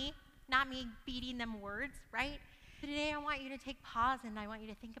 not me beating them words, right? Today I want you to take pause and I want you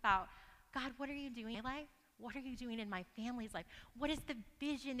to think about, God, what are you doing in my life? What are you doing in my family's life? What is the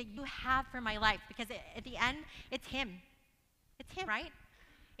vision that you have for my life? Because at the end, it's him. It's him, right?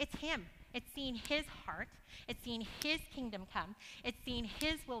 It's him. It's seeing his heart. It's seeing his kingdom come. It's seeing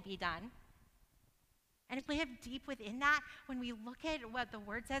his will be done. And if we live deep within that, when we look at what the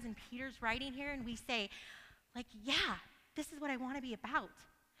word says in Peter's writing here and we say, like, yeah, this is what I want to be about.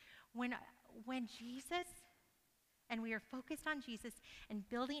 When Jesus, and we are focused on Jesus and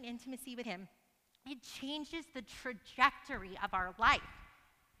building intimacy with him, it changes the trajectory of our life.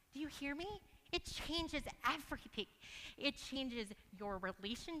 Do you hear me? It changes everything. It changes your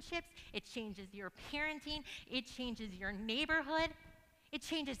relationships. It changes your parenting. It changes your neighborhood. It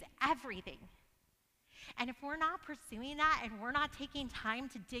changes everything. And if we're not pursuing that and we're not taking time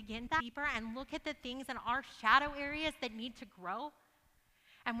to dig in that deeper and look at the things in our shadow areas that need to grow,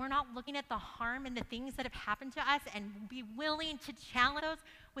 and we're not looking at the harm and the things that have happened to us and be willing to challenge those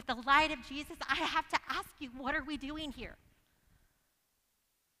with the light of Jesus, I have to ask you, what are we doing here?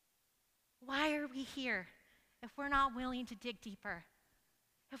 Why are we here if we're not willing to dig deeper?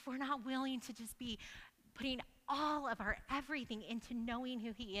 If we're not willing to just be putting all of our everything into knowing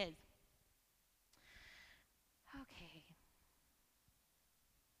who he is? Okay.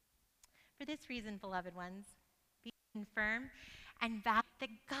 For this reason, beloved ones, be firm and value that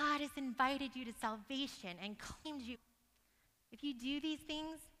God has invited you to salvation and claimed you. If you do these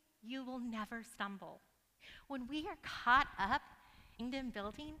things, you will never stumble. When we are caught up in kingdom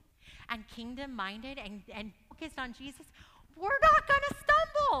building and kingdom minded and focused on Jesus, we're not going to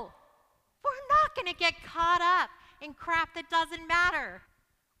stumble. We're not going to get caught up in crap that doesn't matter.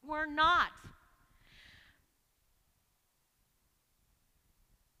 We're not.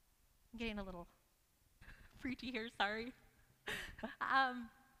 I'm getting a little preachy here, sorry. I'm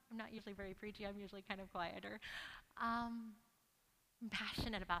not usually very preachy. I'm usually kind of quieter. I'm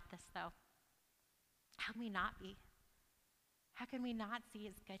passionate about this, though. How can we not be? How can we not see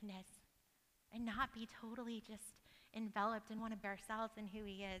his goodness? and not be totally just enveloped in one of ourselves and who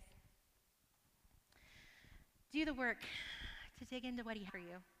he is. Do the work to dig into what he has for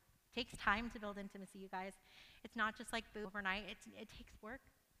you. It takes time to build intimacy, you guys. It's not just like boom overnight. It takes work.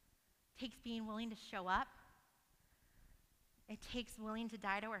 It takes being willing to show up. It takes willing to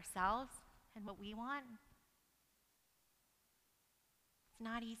die to ourselves and what we want. It's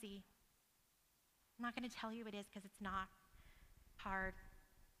not easy. I'm not going to tell you it is because it's not hard.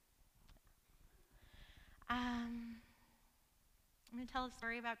 I'm going to tell a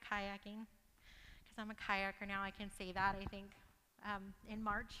story about kayaking because I'm a kayaker now. I can say that, I think. In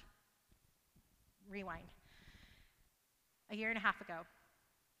March, rewind, a year and a half ago,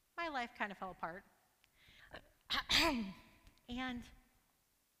 my life kind of fell apart. And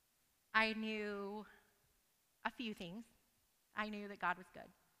I knew a few things. I knew that God was good,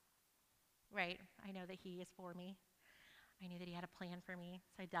 right? I know that he is for me. I knew that he had a plan for me,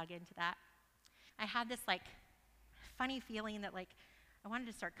 so I dug into that. I had this funny feeling that I wanted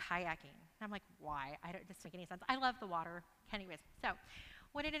to start kayaking. And I'm like, why? This doesn't make any sense. I love the water. Anyways, so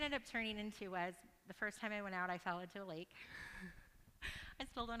what it ended up turning into was the first time I went out, I fell into a lake. I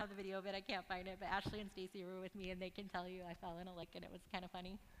still don't have the video of it. I can't find it, but Ashley and Stacy were with me, and they can tell you I fell in a lake, and it was kind of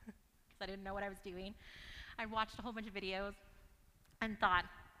funny because I didn't know what I was doing. I watched a whole bunch of videos and thought,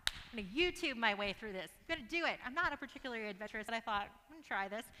 I'm going to YouTube my way through this. I'm going to do it. I'm not a particularly adventurous, but I thought, I'm going to try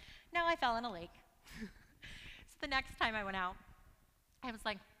this. No, I fell in a lake. So the next time I went out, I was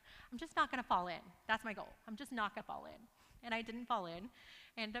like, I'm just not going to fall in. That's my goal. I'm just not going to fall in. And I didn't fall in.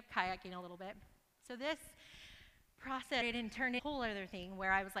 I ended up kayaking a little bit. So this process turned into a whole other thing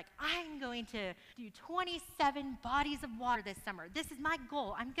where I was like, I'm going to do 27 bodies of water this summer. This is my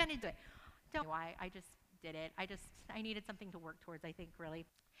goal. I'm going to do it. Don't know why. I just did it. I needed something to work towards, I think, really.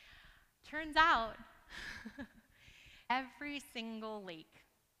 Turns out, every single lake,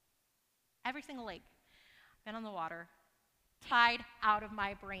 been on the water, tied out of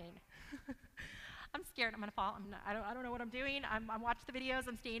my brain. I'm scared I'm going to fall. I don't know what I'm doing. I'm watching the videos.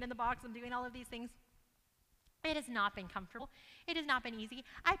 I'm staying in the box. I'm doing all of these things. It has not been comfortable. It has not been easy.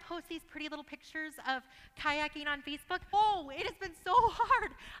 I post these pretty little pictures of kayaking on Facebook. Oh, it has been so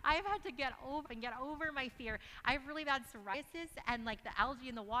hard. I've had to get over my fear. I have really bad psoriasis, and the algae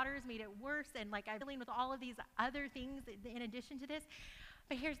in the water has made it worse, and I'm dealing with all of these other things in addition to this.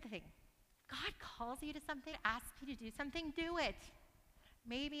 But here's the thing. God calls you to something, asks you to do something, do it.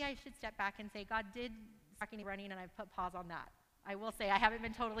 Maybe I should step back and say, God did running, and I've put pause on that. I will say I haven't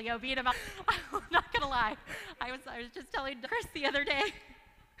been totally obedient about it. I'm not going to lie. I was just telling Chris the other day.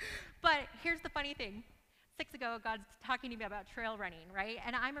 But here's the funny thing. 6 ago, God's talking to me about trail running, right?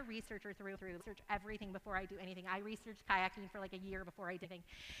 And I'm a researcher through. I research everything before I do anything. I researched kayaking for a year before I did anything.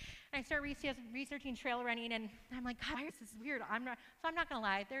 And I start researching trail running, and I'm like, God, this is weird. I'm not going to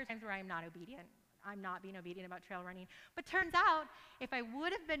lie. There's times where I'm not obedient. I'm not being obedient about trail running. But turns out, if I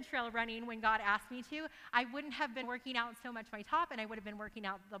would have been trail running when God asked me to, I wouldn't have been working out so much my top, and I would have been working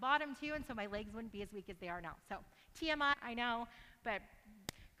out the bottom too, and so my legs wouldn't be as weak as they are now. So TMI, I know, but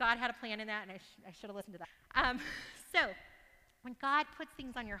God had a plan in that, and I should have listened to that. So when God puts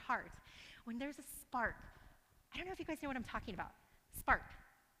things on your heart, when there's a spark, I don't know if you guys know what I'm talking about. Spark.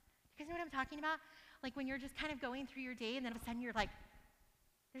 You guys know what I'm talking about? When you're just kind of going through your day, and then all of a sudden you're like,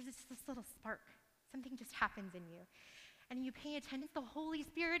 there's this little spark. Something just happens in you. And you pay attention to the Holy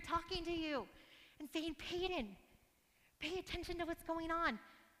Spirit talking to you and saying, Peyton, pay attention to what's going on.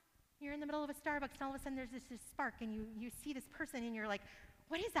 You're in the middle of a Starbucks, and all of a sudden there's this spark, and you see this person, and you're like,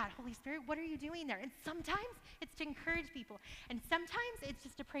 what is that, Holy Spirit? What are you doing there? And sometimes it's to encourage people, and sometimes it's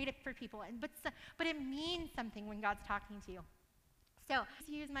just to pray for people. But it means something when God's talking to you. So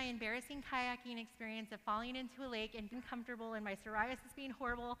to use my embarrassing kayaking experience of falling into a lake and being comfortable and my psoriasis being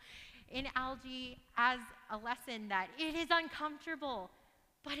horrible in algae as a lesson that it is uncomfortable,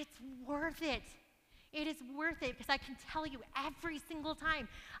 but it's worth it. It is worth it, because I can tell you every single time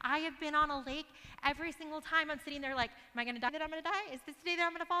I have been on a lake, every single time I'm sitting there like, am I going to die that I'm going to die? Is this the day that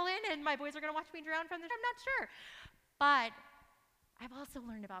I'm going to fall in and my boys are going to watch me drown from the I'm not sure. But I've also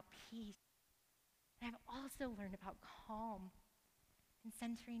learned about peace. And I've also learned about calm and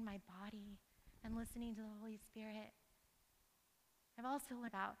centering my body and listening to the Holy Spirit. I've also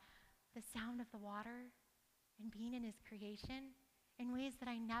learned about the sound of the water and being in his creation in ways that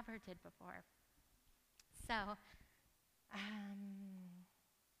I never did before. So,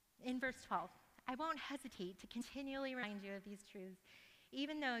 in verse 12, I won't hesitate to continually remind you of these truths,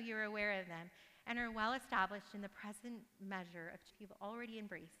 even though you're aware of them and are well established in the present measure of which you've already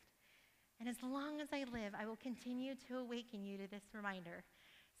embraced. And as long as I live, I will continue to awaken you to this reminder,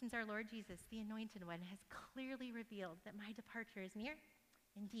 since our Lord Jesus, the Anointed One, has clearly revealed that my departure is near.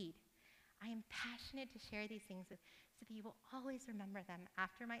 Indeed, I am passionate to share these things so that you will always remember them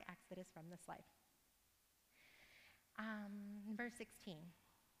after my exodus from this life. Verse 16.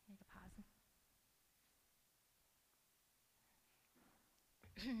 Need to pause.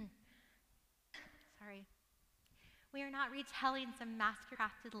 Sorry. We are not retelling some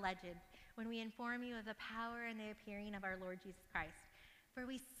master-crafted legend when we inform you of the power and the appearing of our Lord Jesus Christ. For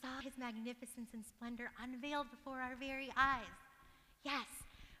we saw his magnificence and splendor unveiled before our very eyes. Yes,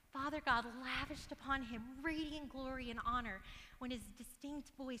 Father God lavished upon him radiant glory and honor when his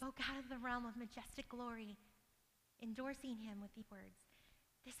distinct voice spoke out of the realm of majestic glory, endorsing him with these words,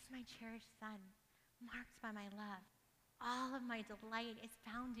 "This is my cherished son, marked by my love. All of my delight is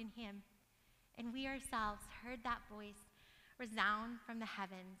found in him." And we ourselves heard that voice resound from the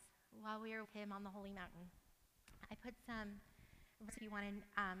heavens while we were with him on the holy mountain. I put some, if you want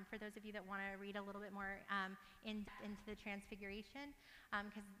to, for those of you that want to read a little bit more into the transfiguration,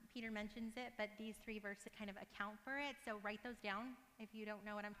 because Peter mentions it, but these 3 verses kind of account for it. So write those down if you don't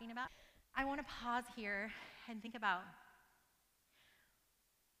know what I'm talking about. I want to pause here and think about,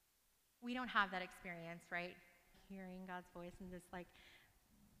 we don't have that experience, right? Hearing God's voice in this like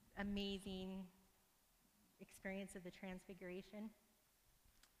amazing experience of the transfiguration.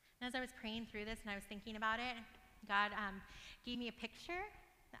 And as I was praying through this and I was thinking about it, God gave me a picture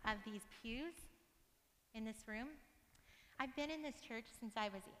of these pews in this room. I've been in this church since I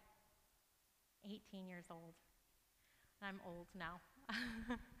was 18 years old. I'm old now.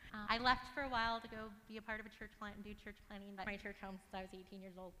 I left for a while to go be a part of a church plant and do church planting at my church home since I was 18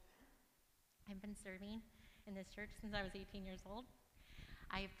 years old. I've been serving in this church since I was 18 years old.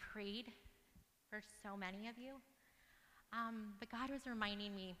 I have prayed for so many of you. But God was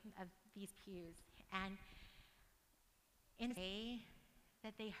reminding me of these pews. And in the way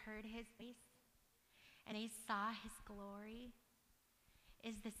that they heard his voice and they saw his glory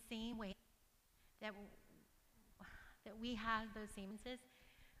is the same way that we have those same senses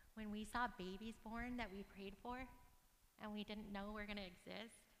when we saw babies born that we prayed for and we didn't know were going to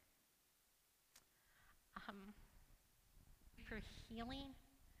exist. For healing,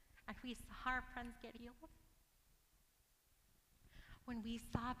 and we saw our friends get healed. When we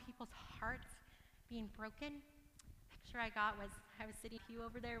saw people's hearts being broken, the picture I got was I was sitting with you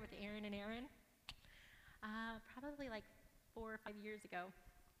over there with Aaron and Aaron, probably like 4 or 5 years ago,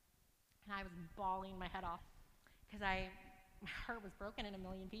 and I was bawling my head off because my heart was broken in a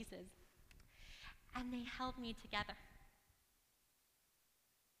million pieces, and they held me together.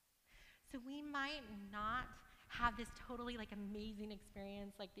 So we might not have this totally like amazing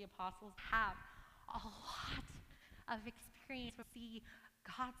experience like the apostles have. A lot of experience to see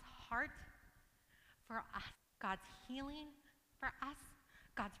God's heart for us, God's healing for us,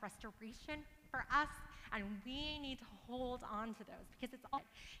 God's restoration for us, and we need to hold on to those because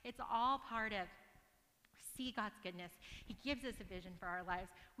it's all part of see God's goodness. He gives us a vision for our lives.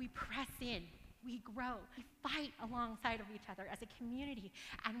 We press in, we grow, we fight alongside of each other as a community,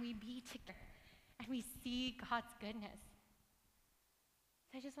 and we be together. And we see God's goodness.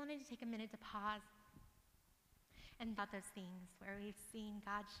 So I just wanted to take a minute to pause and about those things where we've seen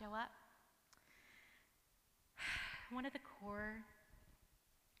God show up. One of the core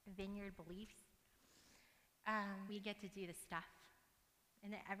Vineyard beliefs, we get to do the stuff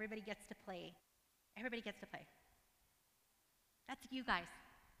and that everybody gets to play. Everybody gets to play. That's you guys.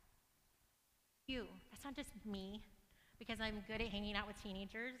 You. That's not just me because I'm good at hanging out with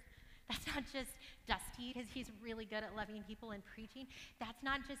teenagers. That's not just Dusty because he's really good at loving people and preaching. That's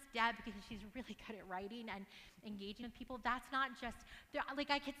not just Deb because she's really good at writing and engaging with people. That's not just,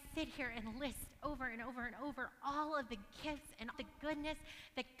 like I could sit here and list over and over and over all of the gifts and the goodness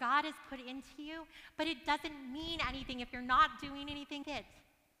that God has put into you, but it doesn't mean anything if you're not doing anything with it.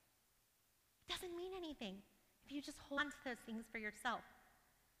 It doesn't mean anything if you just hold on to those things for yourself.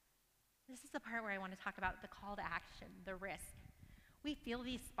 This is the part where I want to talk about the call to action, the risk. We feel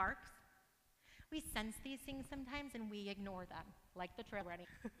these sparks. We sense these things sometimes and we ignore them, like the trail running.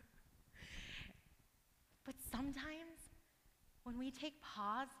 But sometimes when we take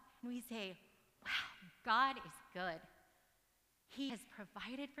pause and we say, wow, God is good. He has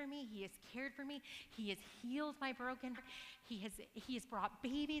provided for me. He has cared for me. He has healed my broken heart. He has brought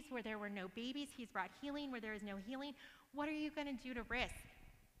babies where there were no babies. He's brought healing where there is no healing. What are you going to do to risk?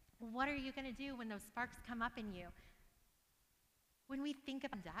 What are you going to do when those sparks come up in you? When we think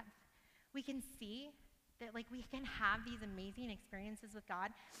about depth, we can see that like we can have these amazing experiences with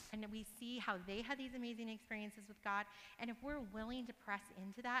God, and we see how they had these amazing experiences with God. And if we're willing to press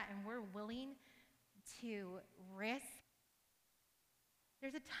into that and we're willing to risk,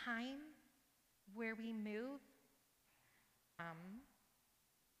 there's a time where we move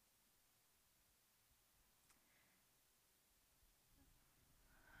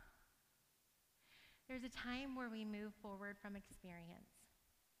There's a time where we move forward from experience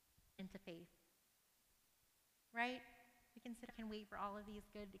into faith, right? We can sit and wait for all of these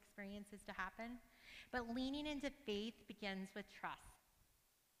good experiences to happen, but leaning into faith begins with trust.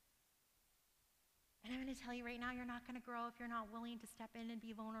 And I'm going to tell you right now, you're not going to grow if you're not willing to step in and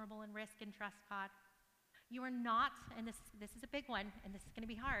be vulnerable and risk and trust God. You are not, and this is a big one, and this is going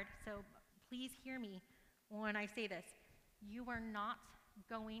to be hard, so please hear me when I say this. You are not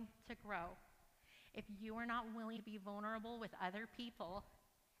going to grow if you are not willing to be vulnerable with other people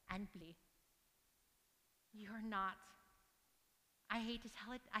and be. You're not. I hate to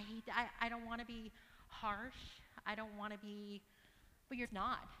tell it. I don't want to be harsh. I don't want to be, but you're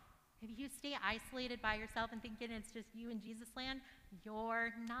not. If you stay isolated by yourself and thinking it's just you and Jesus land,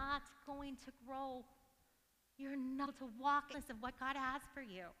 you're not going to grow. You're not to walk in of what God has for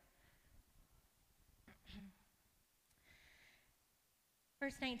you.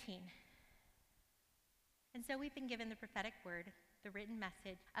 Verse 19. And so we've been given the prophetic word, the written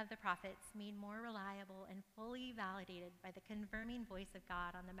message of the prophets, made more reliable and fully validated by the confirming voice of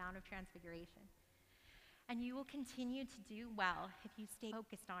God on the Mount of Transfiguration. And you will continue to do well if you stay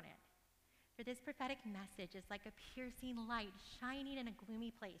focused on it. For this prophetic message is like a piercing light shining in a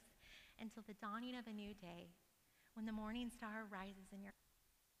gloomy place until the dawning of a new day, when the morning star rises in your.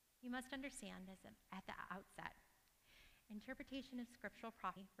 You must understand this at the outset. Interpretation of scriptural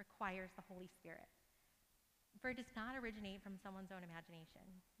prophecy requires the Holy Spirit. For it does not originate from someone's own imagination.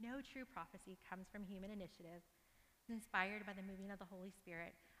 No true prophecy comes from human initiative, inspired by the moving of the Holy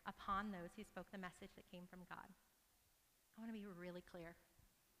Spirit upon those who spoke the message that came from God. I want to be really clear.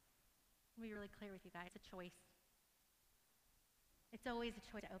 I want to be really clear with you guys. It's a choice. It's always a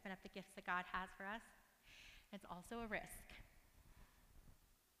choice to open up the gifts that God has for us. It's also a risk.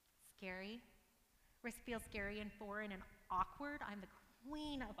 Scary. Risk feels scary and foreign and awkward. I'm the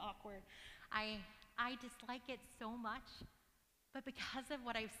queen of awkward. I dislike it so much, but because of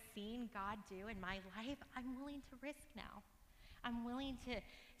what I've seen God do in my life, I'm willing to risk now. I'm willing to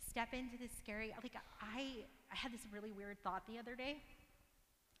step into this scary, I had this really weird thought the other day,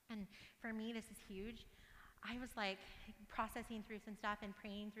 and for me, this is huge. I was processing through some stuff and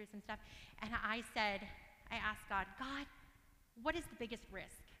praying through some stuff, and I asked God, what is the biggest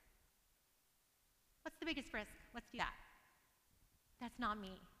risk? What's the biggest risk? Let's do that. That's not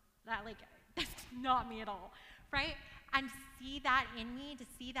me. That's not me at all, right? And see that in me, to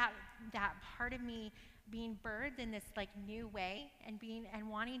see that part of me being birthed in this new way, and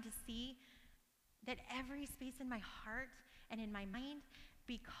wanting to see that every space in my heart and in my mind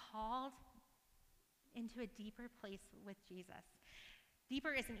be called into a deeper place with Jesus.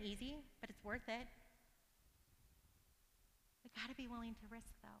 Deeper isn't easy, but it's worth it. We gotta be willing to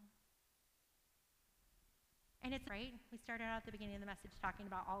risk, though. And it's right. We started out at the beginning of the message talking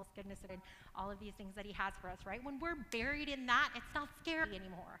about all his goodness and all of these things that he has for us, right? When we're buried in that, it's not scary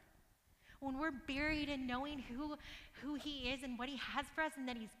anymore. When we're buried in knowing who he is and what he has for us, and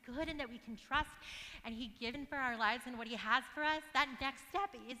that he's good and that we can trust, and he given for our lives and what he has for us, that next step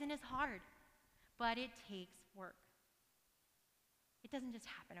isn't as hard, but it takes work. It doesn't just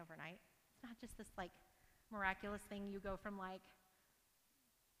happen overnight. It's not just this miraculous thing you go from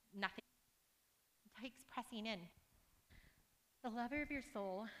nothing. It takes pressing in. The lover of your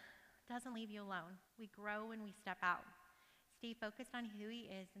soul doesn't leave you alone. We grow when we step out. Stay focused on who he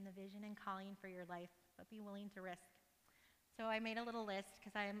is and the vision and calling for your life, but be willing to risk. So I made a little list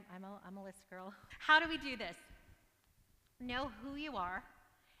because I'm a list girl. How do we do this? Know who you are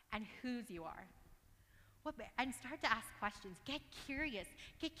and whose you are. And start to ask questions. Get curious.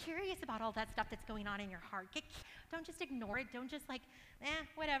 Get curious about all that stuff that's going on in your heart. Don't just ignore it. Don't just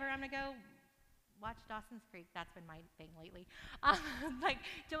whatever, I'm going to go watch Dawson's Creek. That's been my thing lately.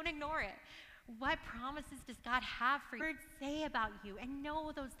 Don't ignore it. What promises does God have for you? Words say about you, and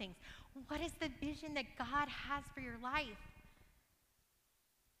know those things. What is the vision that God has for your life?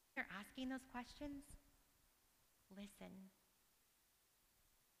 You're asking those questions. Listen.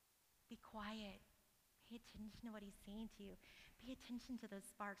 Be quiet. Pay attention to what he's saying to you. Pay attention to those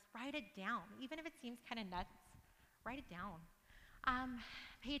sparks. Write it down. Even if it seems kind of nuts, write it down.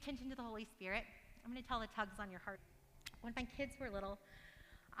 Pay attention to the Holy Spirit. I'm going to tell the tugs on your heart. When my kids were little,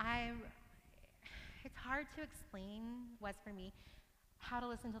 it's hard to explain, was for me, how to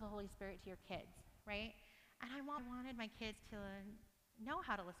listen to the Holy Spirit to your kids, right? And I wanted my kids to know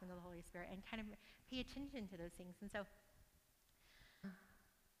how to listen to the Holy Spirit and kind of pay attention to those things. And so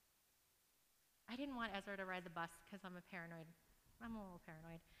I didn't want Ezra to ride the bus because I'm a little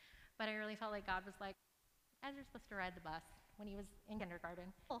paranoid. But I really felt like God was like, Ezra's supposed to ride the bus when he was in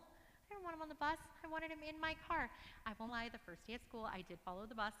kindergarten. I didn't want him on the bus. I wanted him in my car. I won't lie, the first day at school, I did follow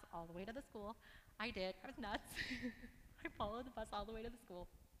the bus all the way to the school. I did. I was nuts. I followed the bus all the way to the school.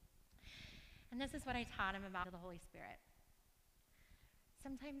 And this is what I taught him about the Holy Spirit.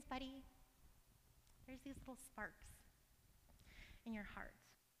 Sometimes, buddy, there's these little sparks in your heart,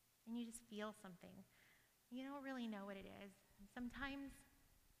 and you just feel something. You don't really know what it is. And sometimes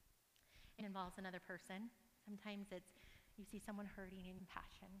it involves another person. Sometimes it's you see someone hurting in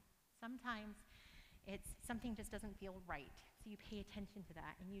compassion. Sometimes it's something just doesn't feel right. So you pay attention to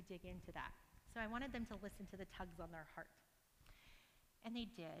that and you dig into that. So I wanted them to listen to the tugs on their heart. And they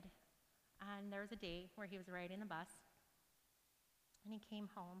did. And there was a day where he was riding the bus, and he came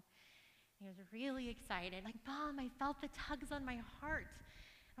home. He was really excited, like, Mom, I felt the tugs on my heart.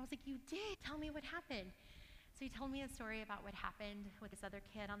 And I was like, you did? Tell me what happened. So he told me a story about what happened with this other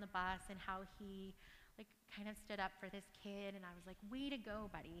kid on the bus and how he kind of stood up for this kid. And I was like, way to go,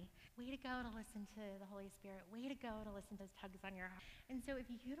 buddy. Way to go to listen to the Holy Spirit. Way to go to listen to those tugs on your heart. And so if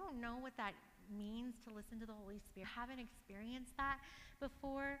you don't know what that means to listen to the Holy Spirit, haven't experienced that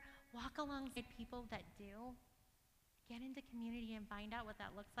before, walk alongside people that do. Get into community and find out what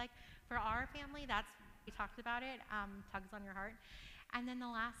that looks like. For our family, we talked about it, tugs on your heart. And then the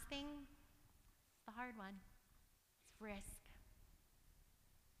last thing, it's the hard one. It's risk.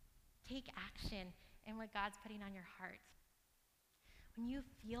 Take action in what God's putting on your heart. When you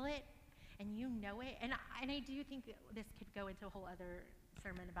feel it and you know it, and I do think this could go into a whole other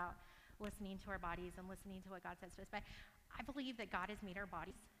sermon about listening to our bodies and listening to what God says to us, but I believe that God has made our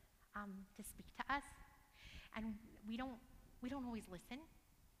bodies to speak to us, and we don't always listen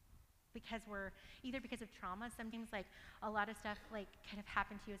because because of trauma. Sometimes a lot of stuff kind of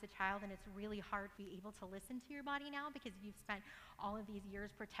happened to you as a child, and it's really hard to be able to listen to your body now because you've spent all of these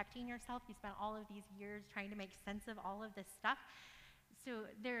years protecting yourself. You spent all of these years trying to make sense of all of this stuff. So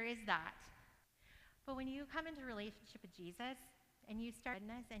there is that. But when you come into relationship with Jesus and you start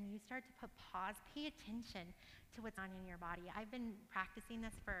goodness and you start to pause, pay attention to what's on in your body. I've been practicing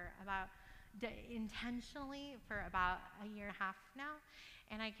this intentionally for about a year and a half now,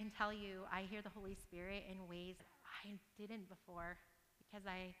 and I can tell you I hear the Holy Spirit in ways I didn't before because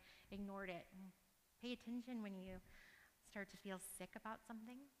I ignored it. And pay attention when you start to feel sick about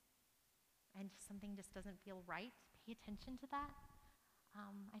something and something just doesn't feel right. Pay attention to that.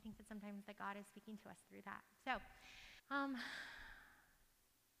 I think that sometimes that God is speaking to us through that. So,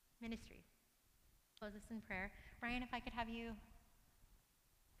 ministry. Close us in prayer. Ryan, if I could have you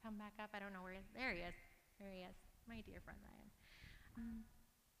come back up. I don't know where he is. There he is. There he is. My dear friend Ryan.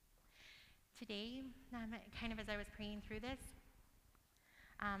 Today, kind of as I was praying through this,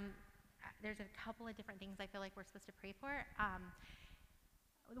 there's a couple of different things I feel like we're supposed to pray for.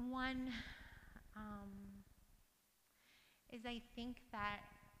 One is I think that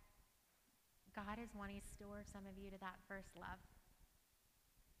God is wanting to restore some of you to that first love,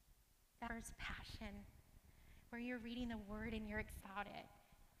 that first passion, where you're reading the Word and you're excited about it.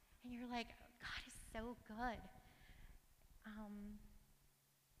 And you're like, God is so good.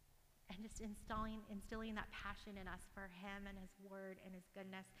 And just instilling that passion in us for Him and His Word and His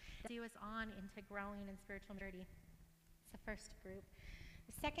goodness. Do us on into growing in spiritual maturity. It's the first group.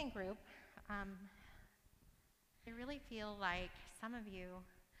 The second group, I really feel like some of you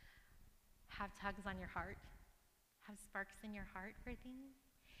have tugs on your heart, have sparks in your heart for things,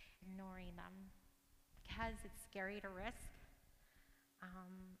 ignoring them because it's scary to risk.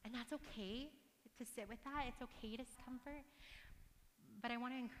 And that's okay to sit with that. It's okay to discomfort. But I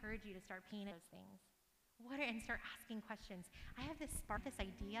want to encourage you to start paying those things. And start asking questions. I have this spark, this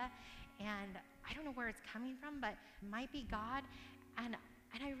idea, and I don't know where it's coming from, but it might be God. And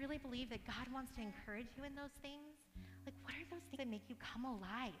I really believe that God wants to encourage you in those things. Like, what are those things that make you come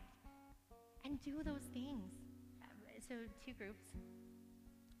alive? And do those things. So 2 groups.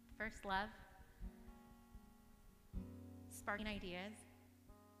 First, love. Sparking ideas.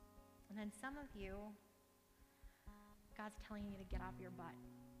 And then some of you, God's telling you to get off your butt.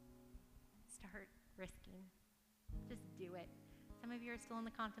 Start risking. Just do it. Some of you are still in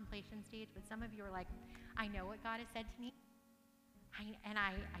the contemplation stage, but some of you are like, I know what God has said to me, and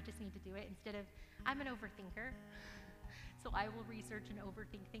I just need to do it. Instead of, I'm an overthinker, so I will research and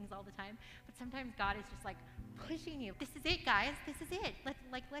overthink things all the time. But sometimes God is just like pushing you. This is it, guys. This is it.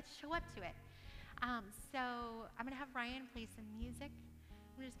 Let's show up to it. So I'm going to have Ryan play some music.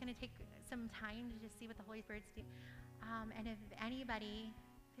 I'm just going to take some time to just see what the Holy Spirit's doing. And if anybody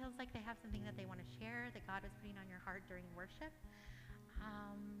feels like they have something that they want to share that God was putting on your heart during worship,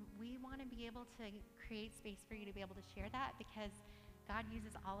 we want to be able to create space for you to be able to share that because God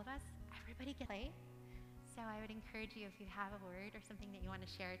uses all of us. Everybody can play. So I would encourage you, if you have a word or something that you want to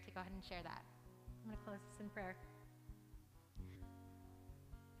share, to go ahead and share that. I'm going to close this in prayer.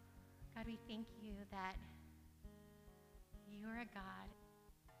 God, we thank you that you are a God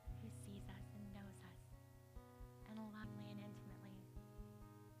who sees us and knows us and lovingly and intimately.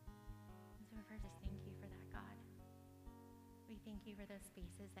 And so first, just thank you for that, God. We thank you for those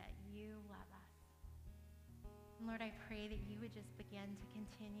spaces that you love us. And Lord, I pray that you would just begin to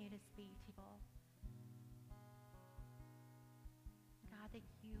continue to speak to people. God, that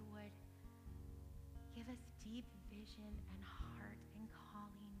you would give us deep vision and heart and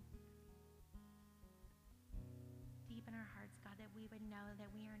calling. Deep in our hearts, God, that we would know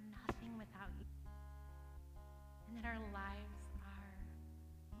that we are nothing without you. And that our lives are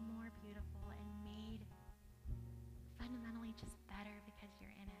more beautiful and made fundamentally just better because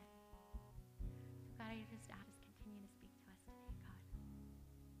you're in it. So God, I just ask, continue to speak to us today, God.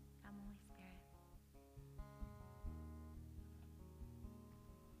 Come, Holy Spirit.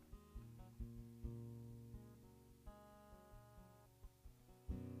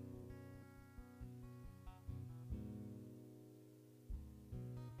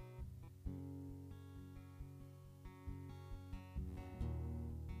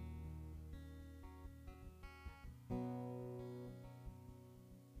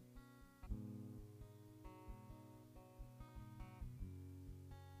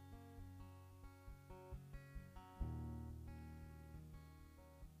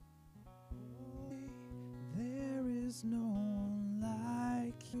 There is no one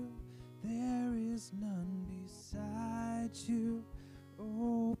like you. There is none beside you.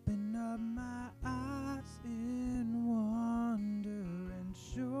 Open up my eyes in wonder and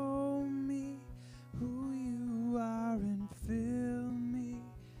show me who you are, and fill me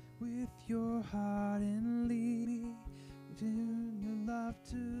with your heart and lead me to your love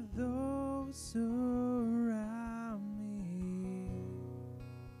to those surround me.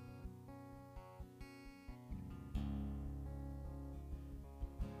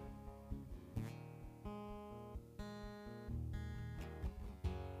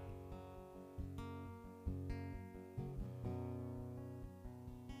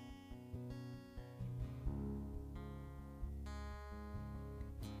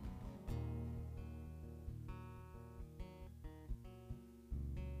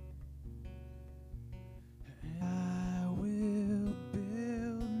 I will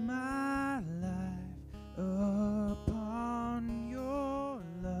build my life upon your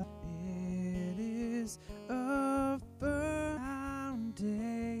love. It is a firm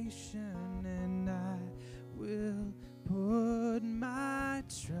foundation, and I will put my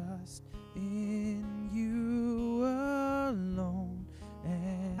trust in you alone,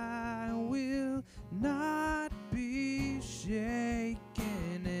 and I will not be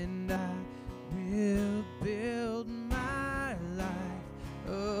shaken, and I will build my life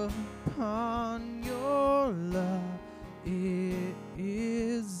upon your love. It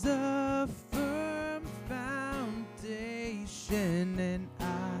is a firm foundation, and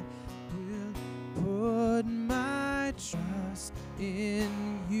I will put my trust in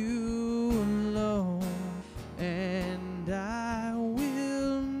you alone, and I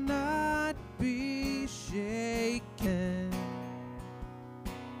will not be shaken.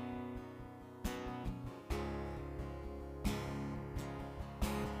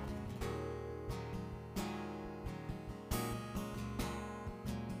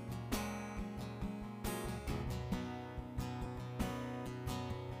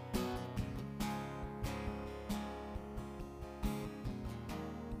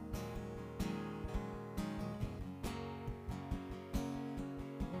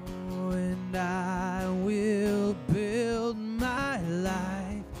 And I will build my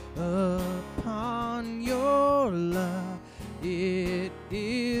life upon your love. It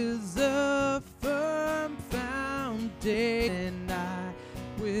is a firm foundation, and I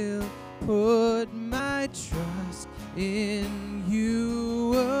will put my trust in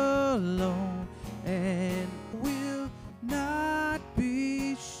you alone, and will not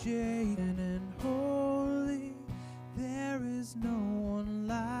be shaken. And holy, there is no one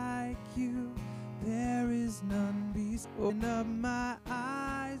like you. There is none beside. Open up my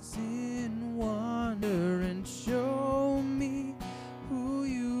eyes in wonder and show me who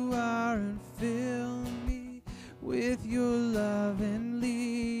you are, and fill me with your love and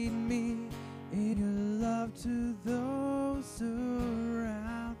lead me in your love to those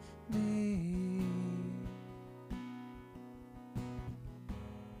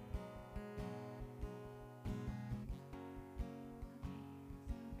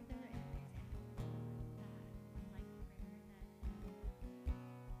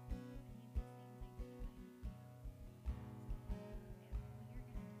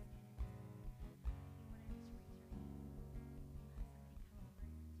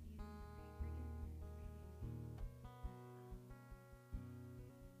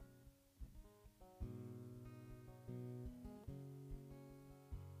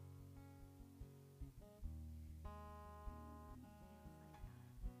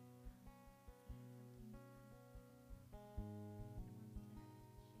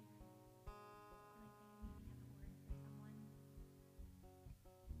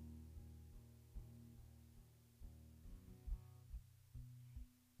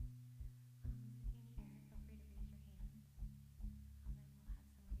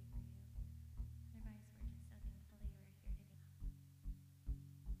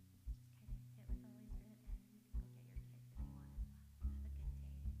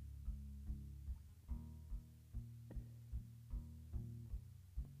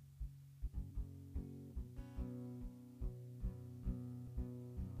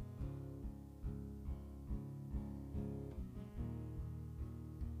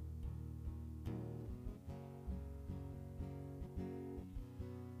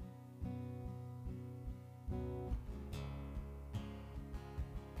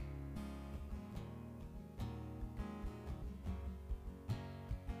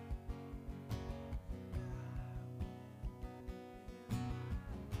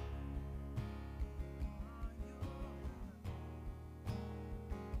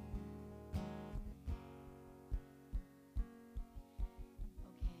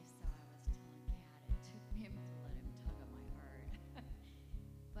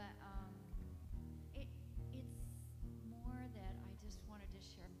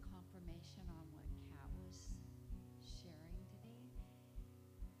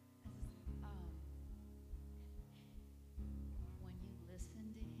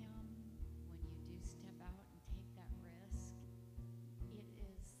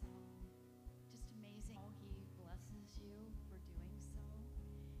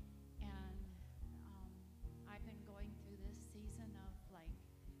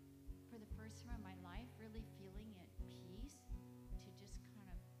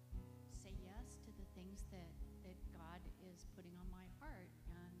things that God is putting on my heart.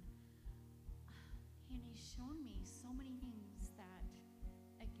 And he's shown me so many things that,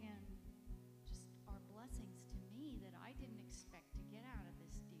 again, just are blessings to me that I didn't expect to get out of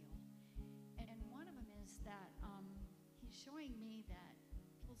this deal. And one of them is that he's showing me that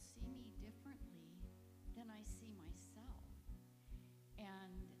people see me differently than I see myself.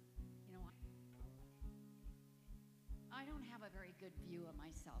 And, you know, I don't have a very good view of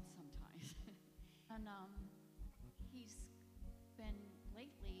myself sometimes. And he's been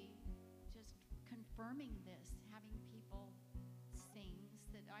lately just confirming this, having people things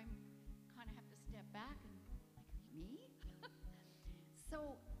that I'm kind of have to step back and like, me?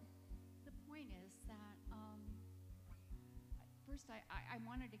 So the point is that first I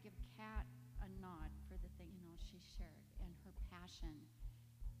wanted to give Kat a nod for the thing, you know, she shared and her passion,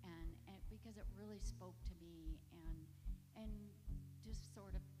 and because it really spoke to me, and just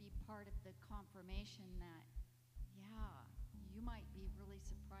sort of be part of the confirmation that, yeah, you might be really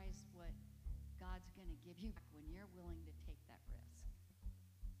surprised what God's going to give you when you're willing to take that risk.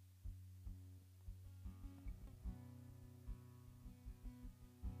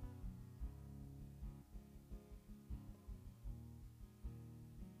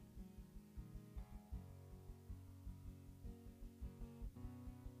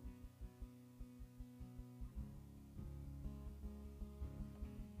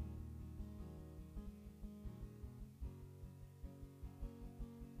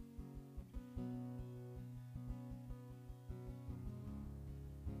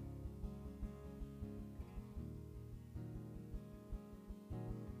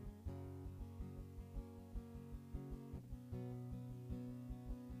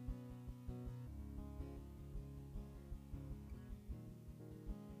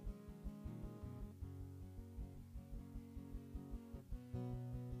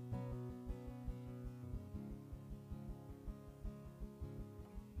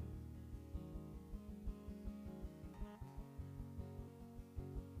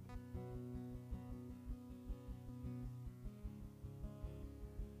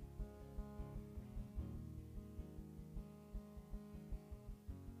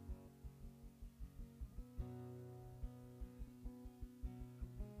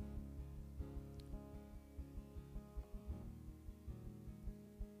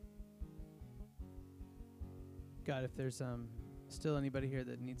 God, if there's still anybody here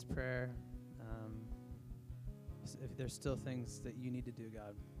that needs prayer, if there's still things that you need to do,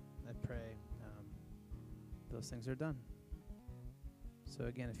 God, I pray those things are done. So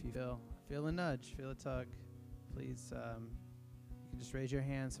again, if you feel a nudge, feel a tug, please, you can just raise your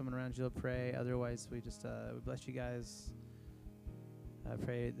hand. Someone around you will pray. Otherwise, we just we bless you guys. I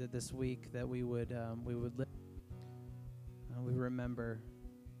pray that this week that we would live, we remember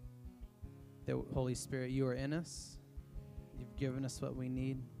that Holy Spirit, you are in us. You've given us what we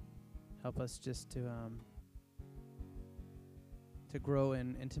need. Help us just to grow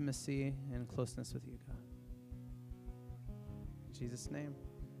in intimacy and closeness with you, God. In Jesus' name,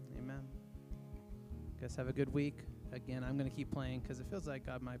 amen. Guys, have a good week. Again, I'm going to keep playing because it feels like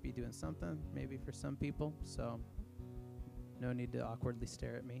God might be doing something, maybe for some people. So no need to awkwardly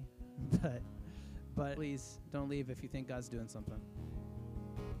stare at me. but please don't leave if you think God's doing something.